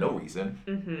shot for no reason.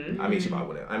 Mm-hmm. I mean, she might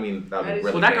win it. I mean, that That was is-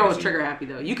 really. Well, that girl was fancy. trigger happy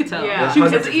though. You could tell. Yeah. She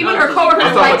was 100%. Even her coworkers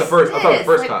I'm were talking like, about the first. I'm talking about the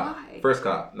first "Sis, cop. like, why?" First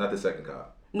cop, not the second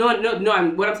cop. No.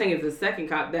 What I'm saying is the second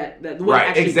cop that the one Right.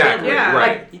 actually Exactly. killed her. Yeah.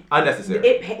 Right. Like,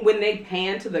 Unnecessary. when they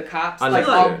pan to the cops, like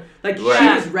Unnecessary. she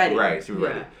Right. was ready. Right. She was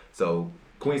ready. Yeah. So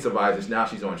Queen survives. And now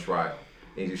she's on trial.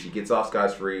 Either she gets off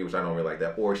scotch free, which I don't really like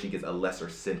that, or she gets a lesser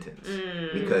sentence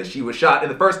because she was shot in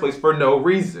the first place for no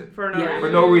reason. For no Yeah. reason. For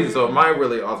no reason. So my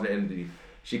really alternate ending,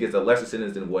 she gets a lesser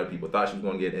sentence than what people thought she was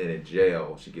going to get, and in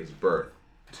jail she gives birth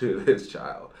to this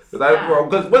child.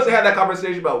 Because once they had that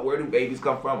conversation about where do babies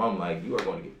come from, I'm like, you are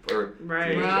going to give birth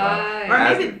Right. to this Right. child. Or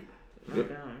As- maybe.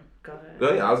 Yep. Go ahead.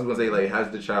 Oh, yeah, I was going to say, like, has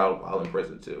the child while in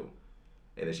prison too,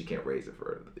 and then she can't raise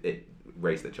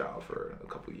the child for a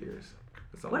couple years.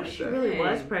 Or something What like if she that. really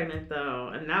was pregnant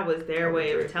though, and that was their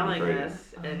way of telling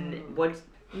us, and what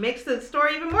makes the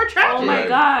story even more tragic? Oh my Right.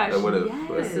 gosh. That would've-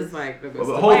 Yes. This is like the Well, best.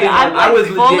 the whole Wait, thing, I'm I like was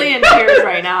fully legit, in tears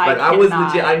right now. like I was cannot.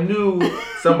 legit. I knew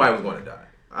somebody was going to die.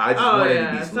 I just Oh, wanted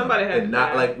yeah. to be Slim. Somebody had and to not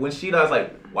die. like when she does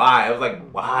like why? I was like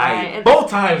why? Right. And- Both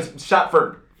times shot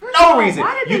for no reason.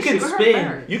 Why did You they can shoot her spin.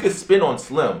 first? You can spin on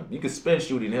Slim. You can spin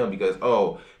shooting him because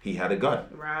he had a gun.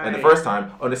 Right. And the first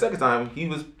time, the second time, he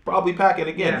was probably packing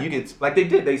again. Yeah. You could like they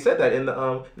did. They said that in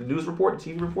the news report,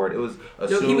 the TV report. It was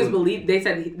assumed. No, he was believed. They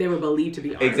said they were believed to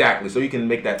be armed. Exactly. So you can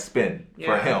make that spin for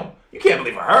Yeah. him. You can't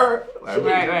believe for her. Like,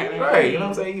 Right. You know what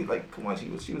I'm saying? Like, come on,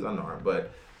 she was unarmed,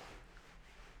 but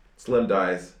Slim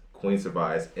dies, Queen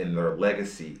survives, and their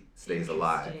legacy stays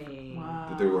alive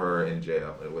Wow. through her in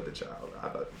jail and with the child. I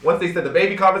thought once they said the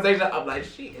baby conversation, I'm like,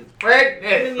 she is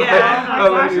pregnant. Yeah. I'm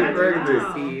like, Oh my she's gosh, pregnant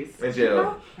wow. Peace. in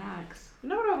jail. Facts. You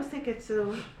know what I was thinking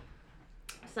too?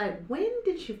 It's like, when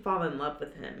did she fall in love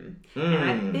with him? Mm.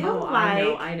 And I feel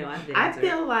like I know. I have the I answer.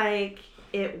 feel like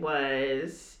it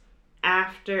was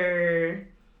after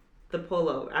the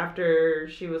pullover, after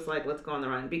she was like, let's go on the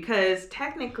run. Because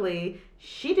technically,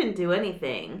 she didn't do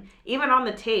anything. Even on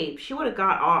the tape, she would have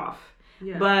got off.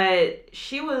 Yeah. But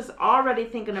she was already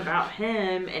thinking about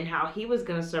him and how he was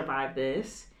going to survive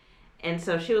this. And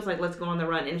so she was like, let's go on the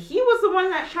run. And he was the one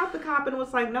that shot the cop and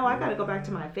was like, no, I got to go back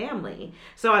to my family.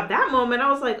 So at that moment,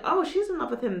 I was like, oh, she's in love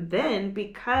with him then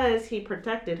because he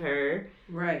protected her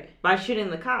Right. by shooting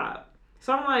the cop.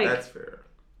 So I'm like, That's fair.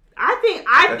 I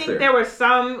That's think fair. there was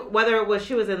some, whether it was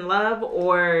she was in love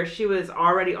or she was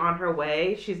already on her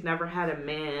way, she's never had a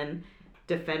man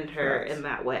defend her Facts. in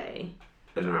that way.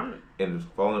 And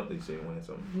just falling up, you say you wanted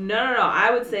something. No.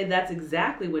 I would say that's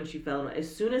exactly when she fell in love.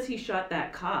 As soon as he shot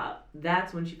that cop,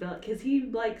 that's when she fell. Because he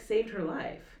like saved her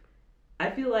life. I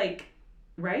feel like,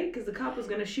 right? Because the cop was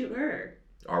gonna shoot her.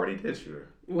 Already did shoot her.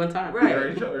 One time. Right.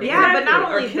 Already shot her. Yeah, but not Exactly.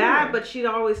 Or only kill that, her. but she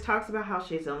always talks about how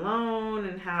she's alone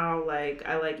and how like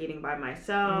I like eating by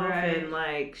myself Right. and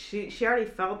like she already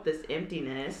felt this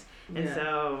emptiness and Yeah.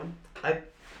 so I-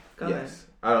 go ahead. Yes.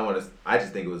 I don't want to. I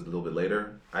just think it was a little bit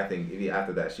later. I think maybe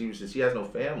after that, she has no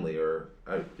family, or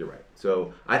you're right.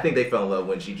 So I think they fell in love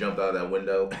when she jumped out of that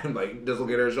window and like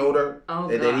dislocated her shoulder, Oh,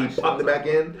 and then gosh. he popped it back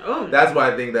in. Oh, That's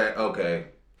why I think that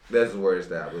this is where it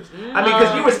established. I mean,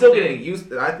 because you were still getting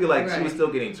used. I feel like she was Right.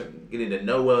 still getting to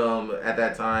know him at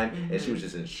that time, and she was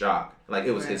just in shock. Like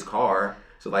it was Right. his car,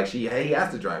 so like he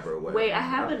has to drive her away. Wait, I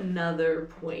have another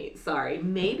point. Sorry.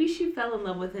 Maybe she fell in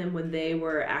love with him when they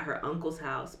were at her uncle's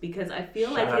house because I feel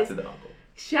Shout like out his. to the uncle.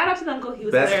 Shout out to the uncle. He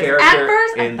was Best hilarious. character At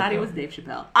first, I in thought he film. was Dave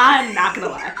Chappelle. I'm not gonna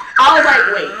lie. I was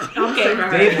like, wait,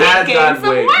 okay. Dave has gained gotten some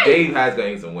weight. weight. Dave has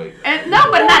gained some weight. And no,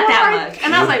 but not that much.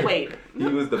 And I was like, wait, He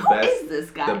was the who best. is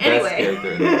this guy? The best Anyway.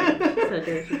 character in the So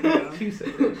Dave Chappelle. You said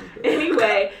Dave Chappelle.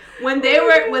 Anyway, when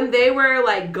they were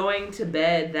like going to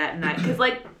bed that night, because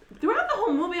like throughout the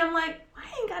whole movie, I'm like,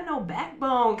 I ain't got no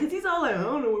backbone, because he's all like, I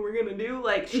don't know what we're gonna do.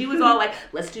 Like she was all like,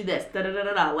 let's do this, da da da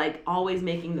da da, like always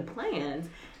making the plans.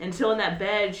 Until in that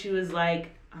bed, she was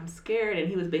like, I'm scared, and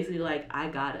he was basically like, I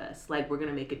got us. Like we're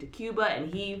gonna make it to Cuba,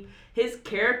 and his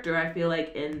character, I feel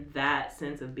like in that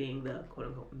sense of being the quote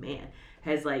unquote man,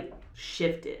 has like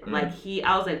shifted. Mm. Like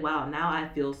I was like, wow, now I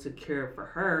feel secure for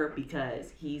her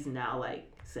because he's now like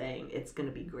saying it's gonna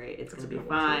be great, it's That's gonna a be good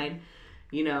one, too. fine.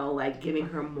 You know, like giving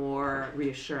her more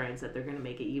reassurance that they're gonna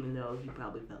make it, even though he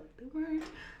probably felt like they weren't.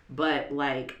 But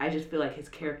like, I just feel like his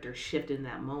character shifted in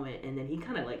that moment, and then he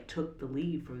kind of like took the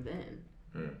lead from then.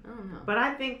 Mm. I don't know. But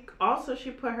I think also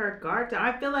she put her guard down.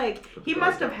 I feel like Put he the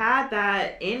guard must have had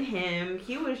that in him.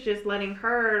 He was just letting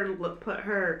her put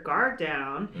her guard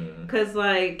down. Mhm. Cause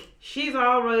like she's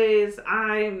always,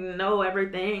 I know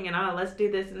everything, and let's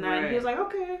do this and that. And he was like,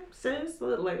 okay, sis,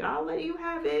 like I'll let you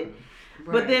have it.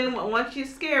 But then once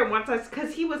she's scared,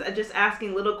 cause he was just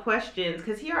asking little questions,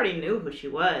 cause he already knew who she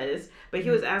was, but he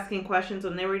was asking questions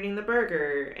when they were eating the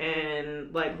burger,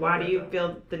 and like, why do you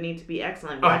feel the need to be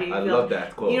excellent? Why do you I feel? love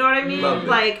that quote. You know what I mean? Loved it.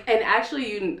 Like, And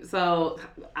actually,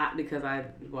 because I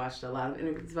watched a lot of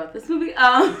interviews about this movie,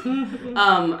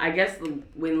 I guess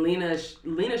when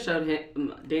Lena showed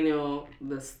him Daniel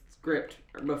the script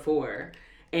before,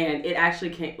 and it actually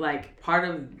came, like, part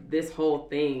of this whole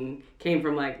thing came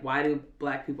from, like, why do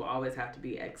black people always have to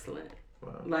be excellent?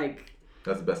 Wow. Like,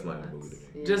 That's the best line in the movie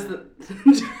to me. just the...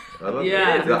 I love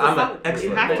Yeah, it. it's a I'm an solid- excellent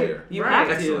you have to- lawyer. you Right. have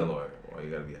to. Excellent lawyer. Well,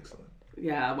 you gotta be excellent.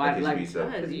 Yeah, why, Like, you should like, be so-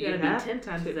 Because you You gotta have be 10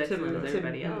 times as to excellent as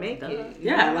everybody else. make Duh. it.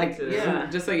 yeah, like, Yeah.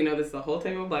 just so you know, this is a whole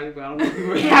table of black people. I don't know if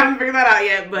people haven't figured that out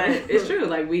yet, but it's true.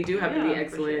 Like, we do have to be Yeah, for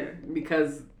excellent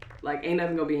because, like, ain't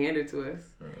nothing gonna be handed to us.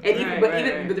 And even, Right, but right,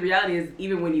 even, right. but the reality is,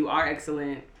 even when you are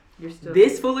excellent, You're still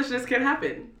this foolishness can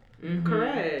happen. Mhm.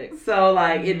 correct. So,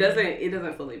 like, it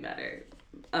doesn't fully matter,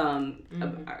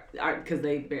 Mhm. because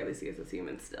they barely see us as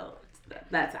humans still.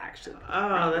 That's actually the Oh,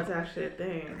 problem. that's actually a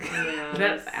thing. Yeah,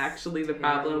 That's actually the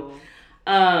problem.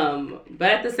 Terrible.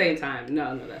 But at the same time,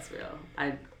 no, that's real.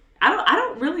 I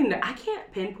don't really know. I can't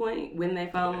pinpoint when they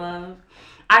fell in love.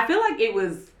 I feel like it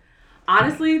was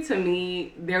honestly to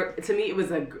me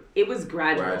it was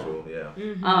gradual.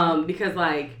 Yeah. Because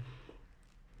like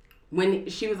when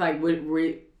she was like,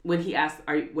 when he asked,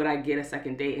 would I get a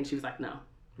second date, and she was like, no.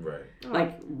 Right.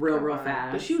 Like real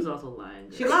fast. But she was also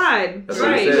lying. She lied. That's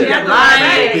Right. what She had to lie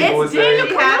ready. People would It's say- Daniel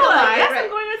She had to Kaluuya. lie Yes, ready. I'm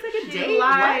going on a second She date.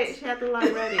 lied. What? She had to lie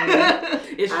ready.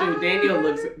 It's true. Daniel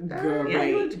looks great. Yeah,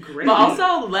 he looked great. But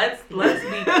also, let's be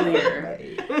clear.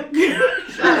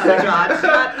 Shut up,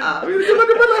 shut up. But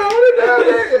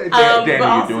Danny,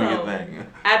 also- you're doing your thing.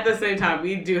 At the same time,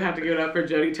 we do have to give it up for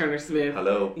Jodie Turner-Smith.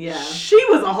 Hello. Yeah. She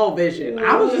was a whole vision.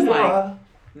 I was just like,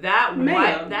 That Ma'am.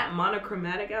 white, that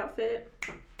monochromatic outfit.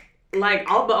 but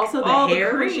also All the the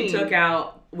hair when she cream. took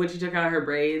out her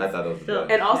braids. I thought it was the So-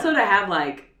 best. And also to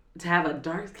have a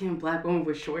dark skinned black woman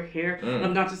with short hair. Mm.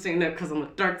 I'm not just saying that because I'm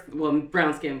a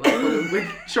brown skinned black woman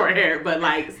with short hair, but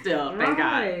like still, thank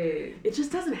God. Right. It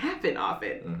just doesn't happen often.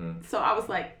 Mm-hmm. So I was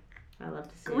like, I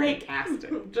love to see great it.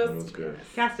 casting. It Just was good.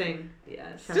 Casting.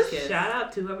 Yes. Chef's Just kiss. shout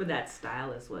out to whoever that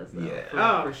stylist was, though. Yeah.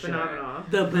 Oh, for sure. phenomenal.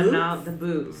 the But boots. now the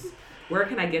boots. Where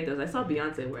can I get those? I saw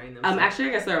Beyonce wearing them. so- Actually,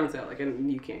 I guess they're on sale. Like,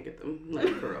 and you can't get them. Like,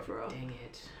 for real. Dang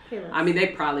it. I mean, they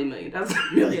probably millions of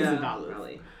dollars.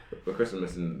 Probably. But Chris was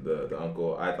missing the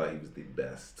uncle. I thought he was the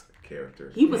best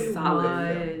character. He was in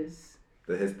solid.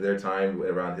 the film. Their time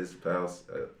around his house,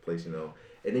 place, you know,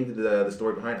 and even the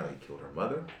story behind how he killed her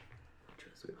mother,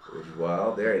 which was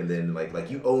wild there. And then like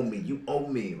you owe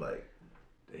me. Like,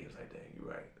 he was like, dang, you're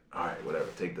right. All right, whatever.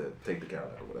 Take the cow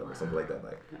or whatever, something like that.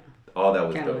 Like, all that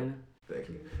was Catalina. dope. Thank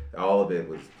you. All of it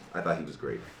was. I thought he was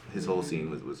great. His whole scene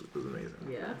was amazing.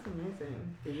 Yeah. That's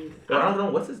amazing. But I don't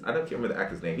know what's his. I don't remember the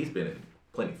actor's name. He's been in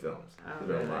plenty of films. Oh, He's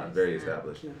been in a lot. nice. Very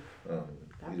established.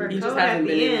 That He fur just coat at hasn't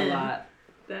the been in end. a lot.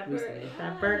 That Recently.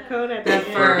 That fur coat at That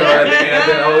the fur end.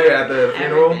 coat. At the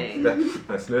funeral. Everything.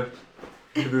 That sniff.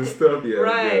 The stuff, yeah.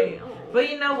 Right. Yeah. Oh. But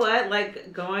you know what?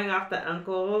 Like, going off the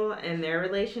uncle and their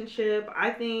relationship, I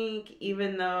think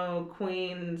even though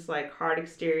Queen's like hard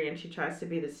exterior and she tries to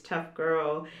be this tough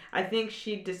girl, I think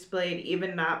she displayed,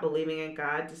 even not believing in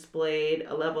God, displayed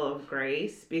a level of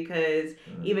grace, because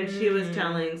even she was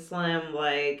telling Slim,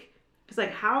 like, it's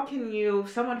like, how can you,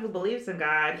 someone who believes in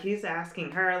God, he's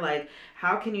asking her, like,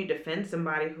 how can you defend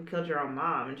somebody who killed your own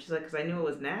mom? And she's like, because I knew it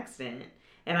was an accident.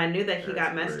 And I knew that he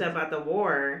got messed That's up at the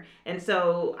war. And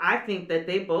so I think that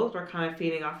they both were kind of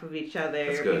feeding off of each other,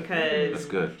 That's good. because That's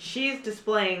good. she's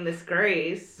displaying this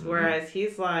grace, Mhm. whereas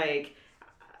he's like,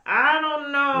 I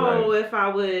don't know Right. if I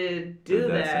would do In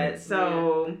that that. sense.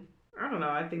 So I don't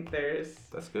know. I think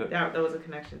That's good. that was a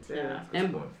connection too. Yeah. That's a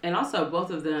And point. and also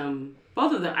both of them,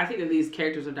 I think that these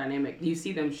characters are dynamic. You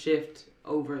see them shift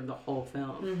over the whole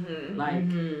film. Mm-hmm. Like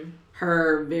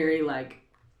her very like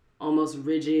almost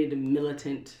rigid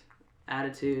militant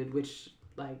attitude, which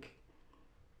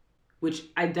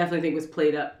I definitely think was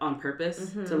played up on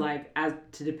purpose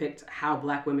to depict how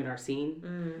Black women are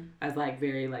seen as like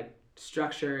very like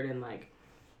structured and like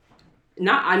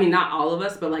not all of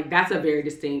us, but like that's a very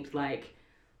distinct like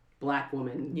Black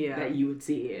woman that you would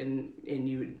see and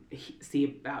you would see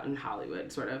about in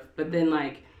Hollywood sort of. But then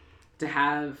like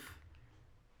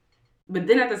but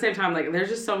then at the same time, like there's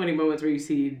just so many moments where you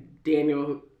see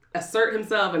Daniel assert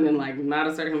himself and then like not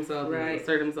assert himself, and then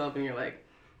assert himself, and you're like,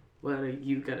 what are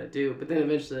you gonna do? But then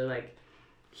eventually like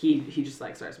he just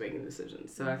like starts making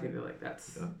decisions. So I think that like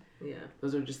that's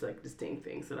those are just like distinct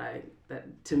things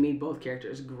that to me both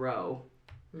characters grow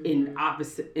in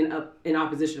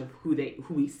opposition of who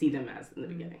we see them as in the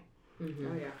beginning. Oh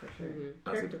yeah, for sure.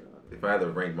 Honestly, if I had to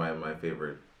rank my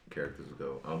favorite characters, would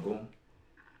go Uncle,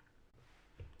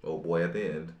 old boy at the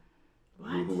end,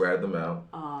 who ratted them out,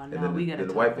 Oh and no, then we gotta the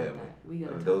talk white about family. that. We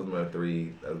gotta Those are my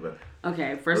three.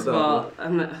 Okay, first What's of up,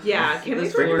 all, Yeah, can we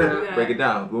break it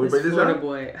down? Will we break this Florida down?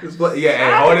 boy. Yeah,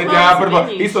 hey, hold it down. Put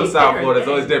Opinion. He's from She South did her Florida,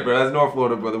 so it's thing. different. That's North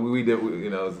Florida, brother. We did,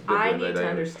 it's different. I need to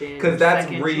understand. Because that's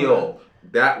second real. Trump.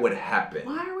 That would happen.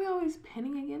 Why are we always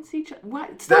pinning against each other? What?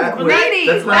 That- Stop greedy.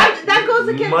 that's not- That goes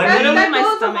against Money- that My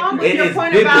goes stomach along hurts. with It your is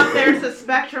point biblical. about there's a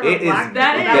spectrum It of is. Black people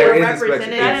That that There were is a spectrum.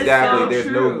 represented. That is Exactly. so There's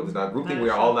true. no grouping. That We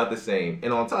is are all not the same.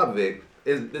 And on top of it,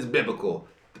 it's biblical.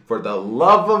 For the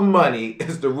love of money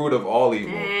is the root of all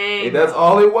evil. Dang. And that's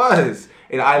all it was.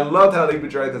 And I loved how they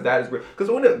portrayed it because that is great. Because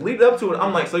when it leaded up to it,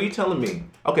 I'm like, so you telling me,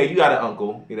 okay, you got an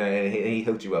uncle, and he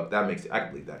hooked you up. That makes it. I can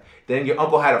believe that. Then your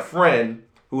uncle had a friend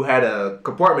who had a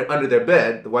compartment under their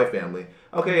bed, the white family.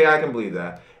 Okay, yeah, I can believe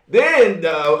that. Then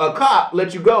a cop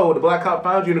let you go. The black cop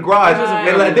found you in the garage,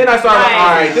 and then I started. Like, all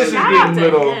right, this is Shout getting out a to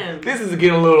little. him. This is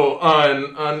getting a little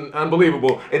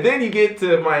unbelievable. And then you get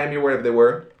to Miami, or wherever they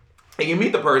were. and you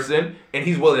meet the person, and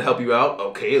he's willing to help you out.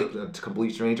 Okay, a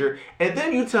complete stranger. And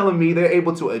then you telling me they're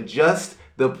able to adjust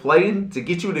the plane to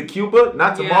get you to Cuba,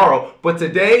 not tomorrow, but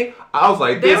today. I was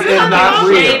like, this is not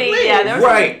real. Yeah, there was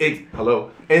Right.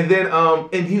 Hello. And then,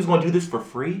 and he was going to do this for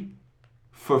free?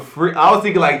 For free? I was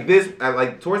thinking like this,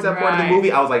 like towards that part of the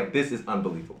movie, I was like, this is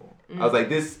unbelievable. I was like,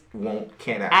 this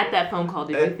can't happen. At that phone call,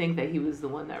 did you think that he was the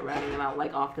one that ratted him out,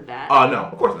 like, off the bat? Oh, no,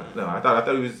 of course not. No, I thought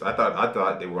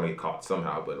they were going to get caught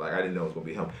somehow, but like I didn't know it was going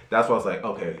to be him. That's why I was like,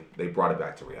 okay, they brought it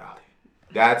back to reality.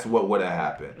 That's what would have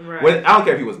happened. Right. I don't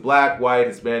care if he was black, white,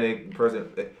 Hispanic person.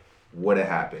 Would have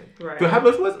happened. Right. So how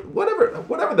much was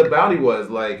whatever the bounty was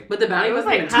like? But the bounty was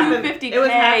like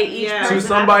 $250K each person. To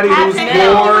somebody who's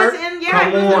poor.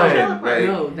 Come on. Like,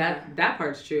 no, that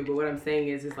part's true. But what I'm saying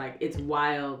is like it's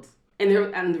wild, and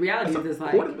the reality is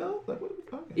like $250,000. Like what are we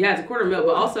talking? Yeah, it's $250,000.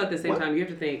 But also at the same time, you have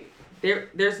to think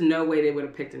there's no way they would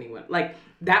have picked anyone like.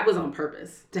 That was on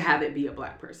purpose to have it be a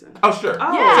black person. Oh, sure.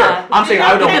 Oh, yeah. Sure. I'm saying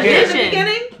I don't care.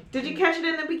 Did you catch it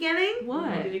in the beginning?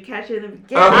 What? Did you catch it in the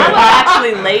beginning? Okay. I was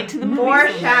actually late to the movie.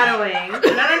 Foreshadowing.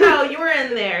 No, you were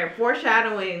in there.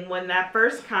 Foreshadowing when that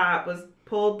first cop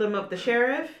pulled them up. The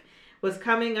sheriff was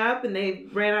coming up and they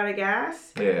ran out of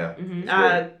gas. Yeah.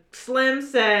 Mm-hmm. Slim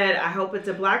said, I hope it's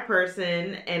a black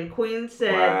person. And Queen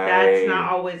said, that's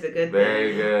not always a good thing.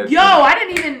 Very good. Yo, I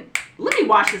didn't even... Let me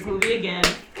watch this movie again.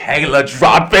 Kayla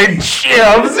dropping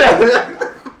gems.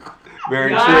 Very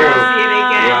true. See it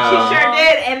again. She sure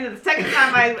did. And the second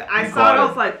time I saw it, I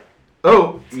was like,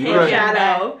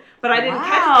 shadow. But I didn't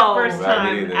catch it the first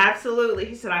time. Absolutely.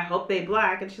 He said, I hope they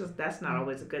black. And she was that's not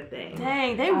always a good thing.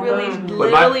 Dang, they really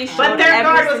literally showed But their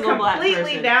guard was completely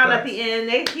completely down at the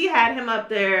end. He had him up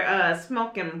there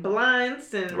smoking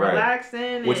blunts and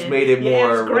relaxing. Which made it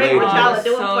more it's great what y'all are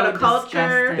doing for the culture.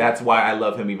 Disgusting. That's why I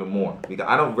love him even more. Because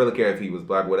I don't really care if he was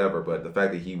black, whatever, but the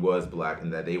fact that he was black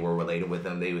and that they were related with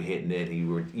him, they were hitting it,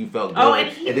 you felt good. Oh, and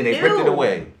then they ripped it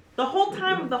away. The whole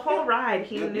time, the whole ride,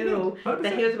 he knew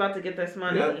that he was about to get this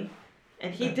money. Yeah.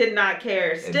 And he did not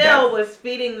care. Still was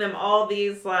feeding them all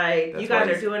these, like, you guys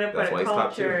are doing it for the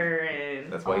culture.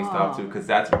 And that's why he's top two, because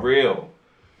that's real.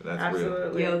 That's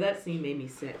absolutely. Yo, that scene made me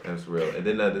sick. That's real. And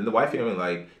then the white family, and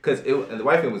the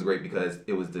white family was great because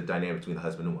it was the dynamic between the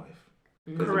husband and wife.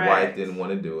 Because the wife didn't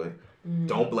want to do it. Mm-hmm.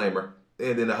 Don't blame her.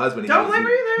 And then the husband... Don't blame her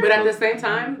either. But at the same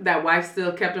time, that wife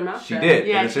still kept her mouth shut. She did.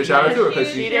 Yeah, and she shout out to her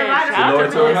because she did.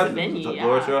 lowered to her husband.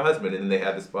 Lowered to her husband. And then they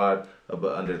had the spot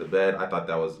under the bed. I thought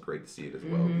that was great to see it as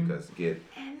well because, again,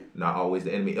 not always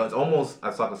the enemy. It was almost... I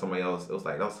was talking to somebody else. It was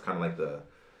like... That was kind of like the...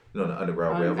 the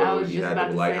Underground Railroad. You had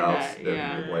the lighthouse.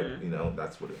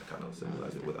 That's what it kind of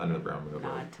symbolized with Underground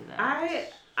Railroad.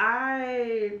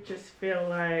 I just feel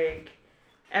like...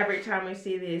 Every time we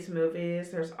see these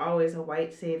movies, there's always a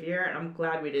white savior, and I'm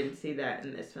glad we didn't see that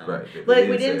in this film. Right. Like,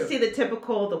 we didn't see the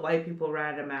typical, the white people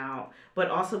rat him out, but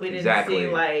also we didn't see,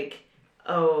 like,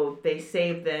 oh, they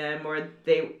saved them, or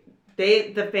the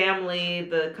family,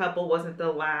 the couple wasn't the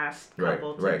last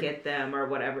couple to get them, or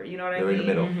whatever. You know what I mean? In the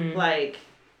middle. Mm-hmm. Like,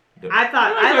 I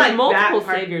thought, I like multiple that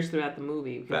part. saviors throughout the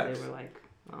movie, because they were, like,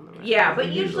 on the right. Yeah, but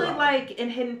usually, like, in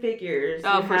Hidden Figures.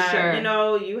 Oh, for sure.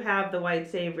 You have the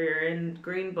white savior in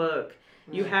Green Book.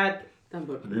 You had...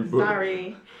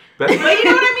 Sorry. But you know what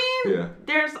I mean? Yeah.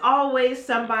 There's always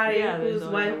somebody who's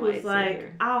white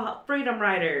like, freedom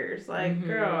riders. Like,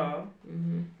 girl.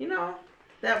 Mm-hmm.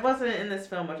 That wasn't in this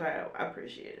film, which I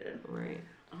appreciated. Right.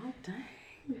 Oh, dang.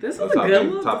 This was a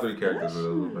good one. Top three characters.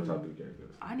 My top three characters.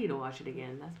 I need to watch it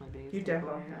again. That's my biggest. You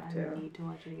definitely have to. I need to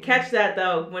watch it again. Catch that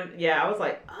though. I was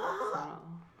like, oh.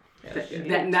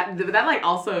 That like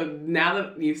also now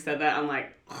that you've said that, I'm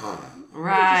like,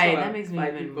 right. That makes me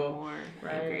even more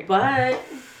right. But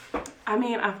I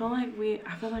mean, I feel like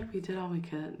we did all we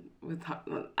could with.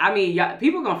 I mean,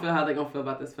 people gonna feel how they gonna feel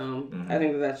about this film. Mm-hmm. I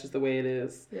think that's just the way it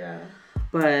is. Yeah.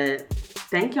 But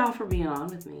thank y'all for being on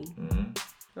with me. Mm-hmm.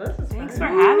 Well, thanks for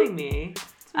having me.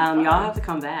 Y'all have to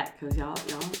come back because y'all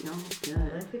good.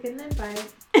 If we get an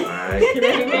invite. Wow.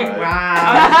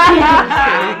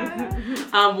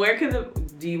 Where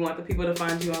do you want the people to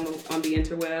find you on the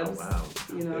interwebs? Oh, wow.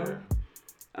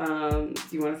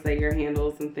 Do you want to say your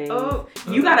handles and things? Oh,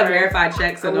 you got a verified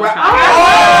check, so don't try.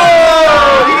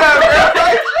 Oh, you got a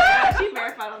verified check? She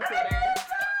verified on Twitter.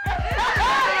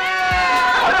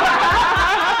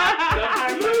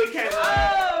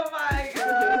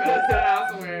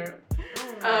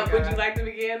 Would you like to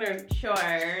begin or? Sure.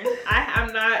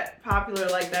 I'm not popular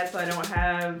like that, so I don't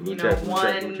have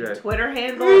one Twitter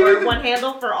handle or one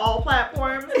handle for all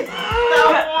platforms. So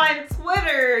on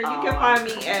Twitter, you can find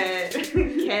me at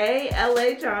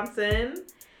KLA Johnson,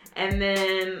 and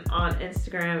then on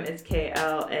Instagram it's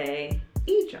KLA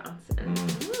E. Johnson.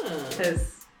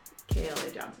 Because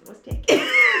KLA Johnson was taken.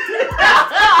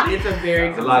 It's a very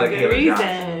There's a lot of good Caleb reason.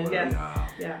 Johnson. Yes. Yeah.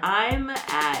 Yeah. I'm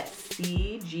at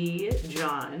CG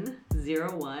John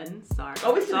 01. Sorry.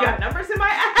 Oh, we still Sorry. got numbers in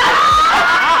my I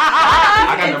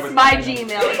got It's numbers. my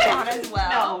Gmail account as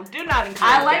well. No, do not encourage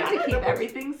I like that. to keep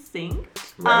everything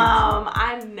synced. Right.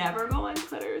 I never go on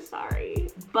Twitter, sorry.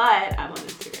 But I'm on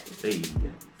Instagram. Hey.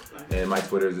 And my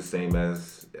Twitter is the same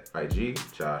as IG,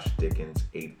 Josh Dickens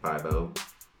 850,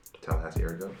 Tallahassee,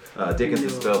 Arizona. Dickens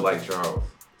is spelled like Charles,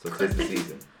 so it's the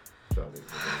season.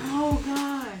 Oh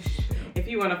gosh. If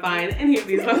you want to find any of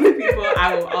these other people,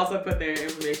 I will also put their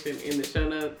information in the show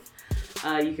notes.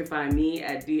 You can find me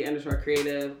at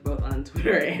D_creative, both on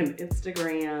Twitter and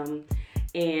Instagram.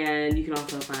 And you can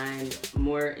also find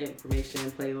more information,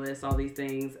 playlists, all these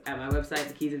things at my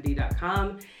website,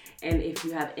 thekeysofd.com. And if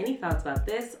you have any thoughts about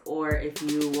this, or if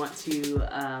you want to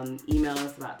email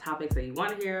us about topics that you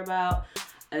want to hear about,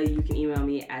 you can email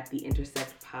me at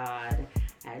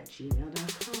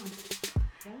theintersectpod@gmail.com.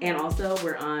 And also,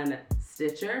 we're on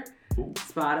Stitcher,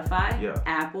 Spotify,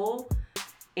 Apple,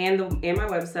 and my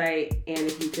website. And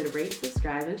if you could rate,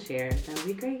 subscribe, and share, that would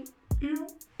be great.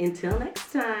 Until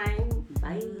next time,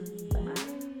 bye.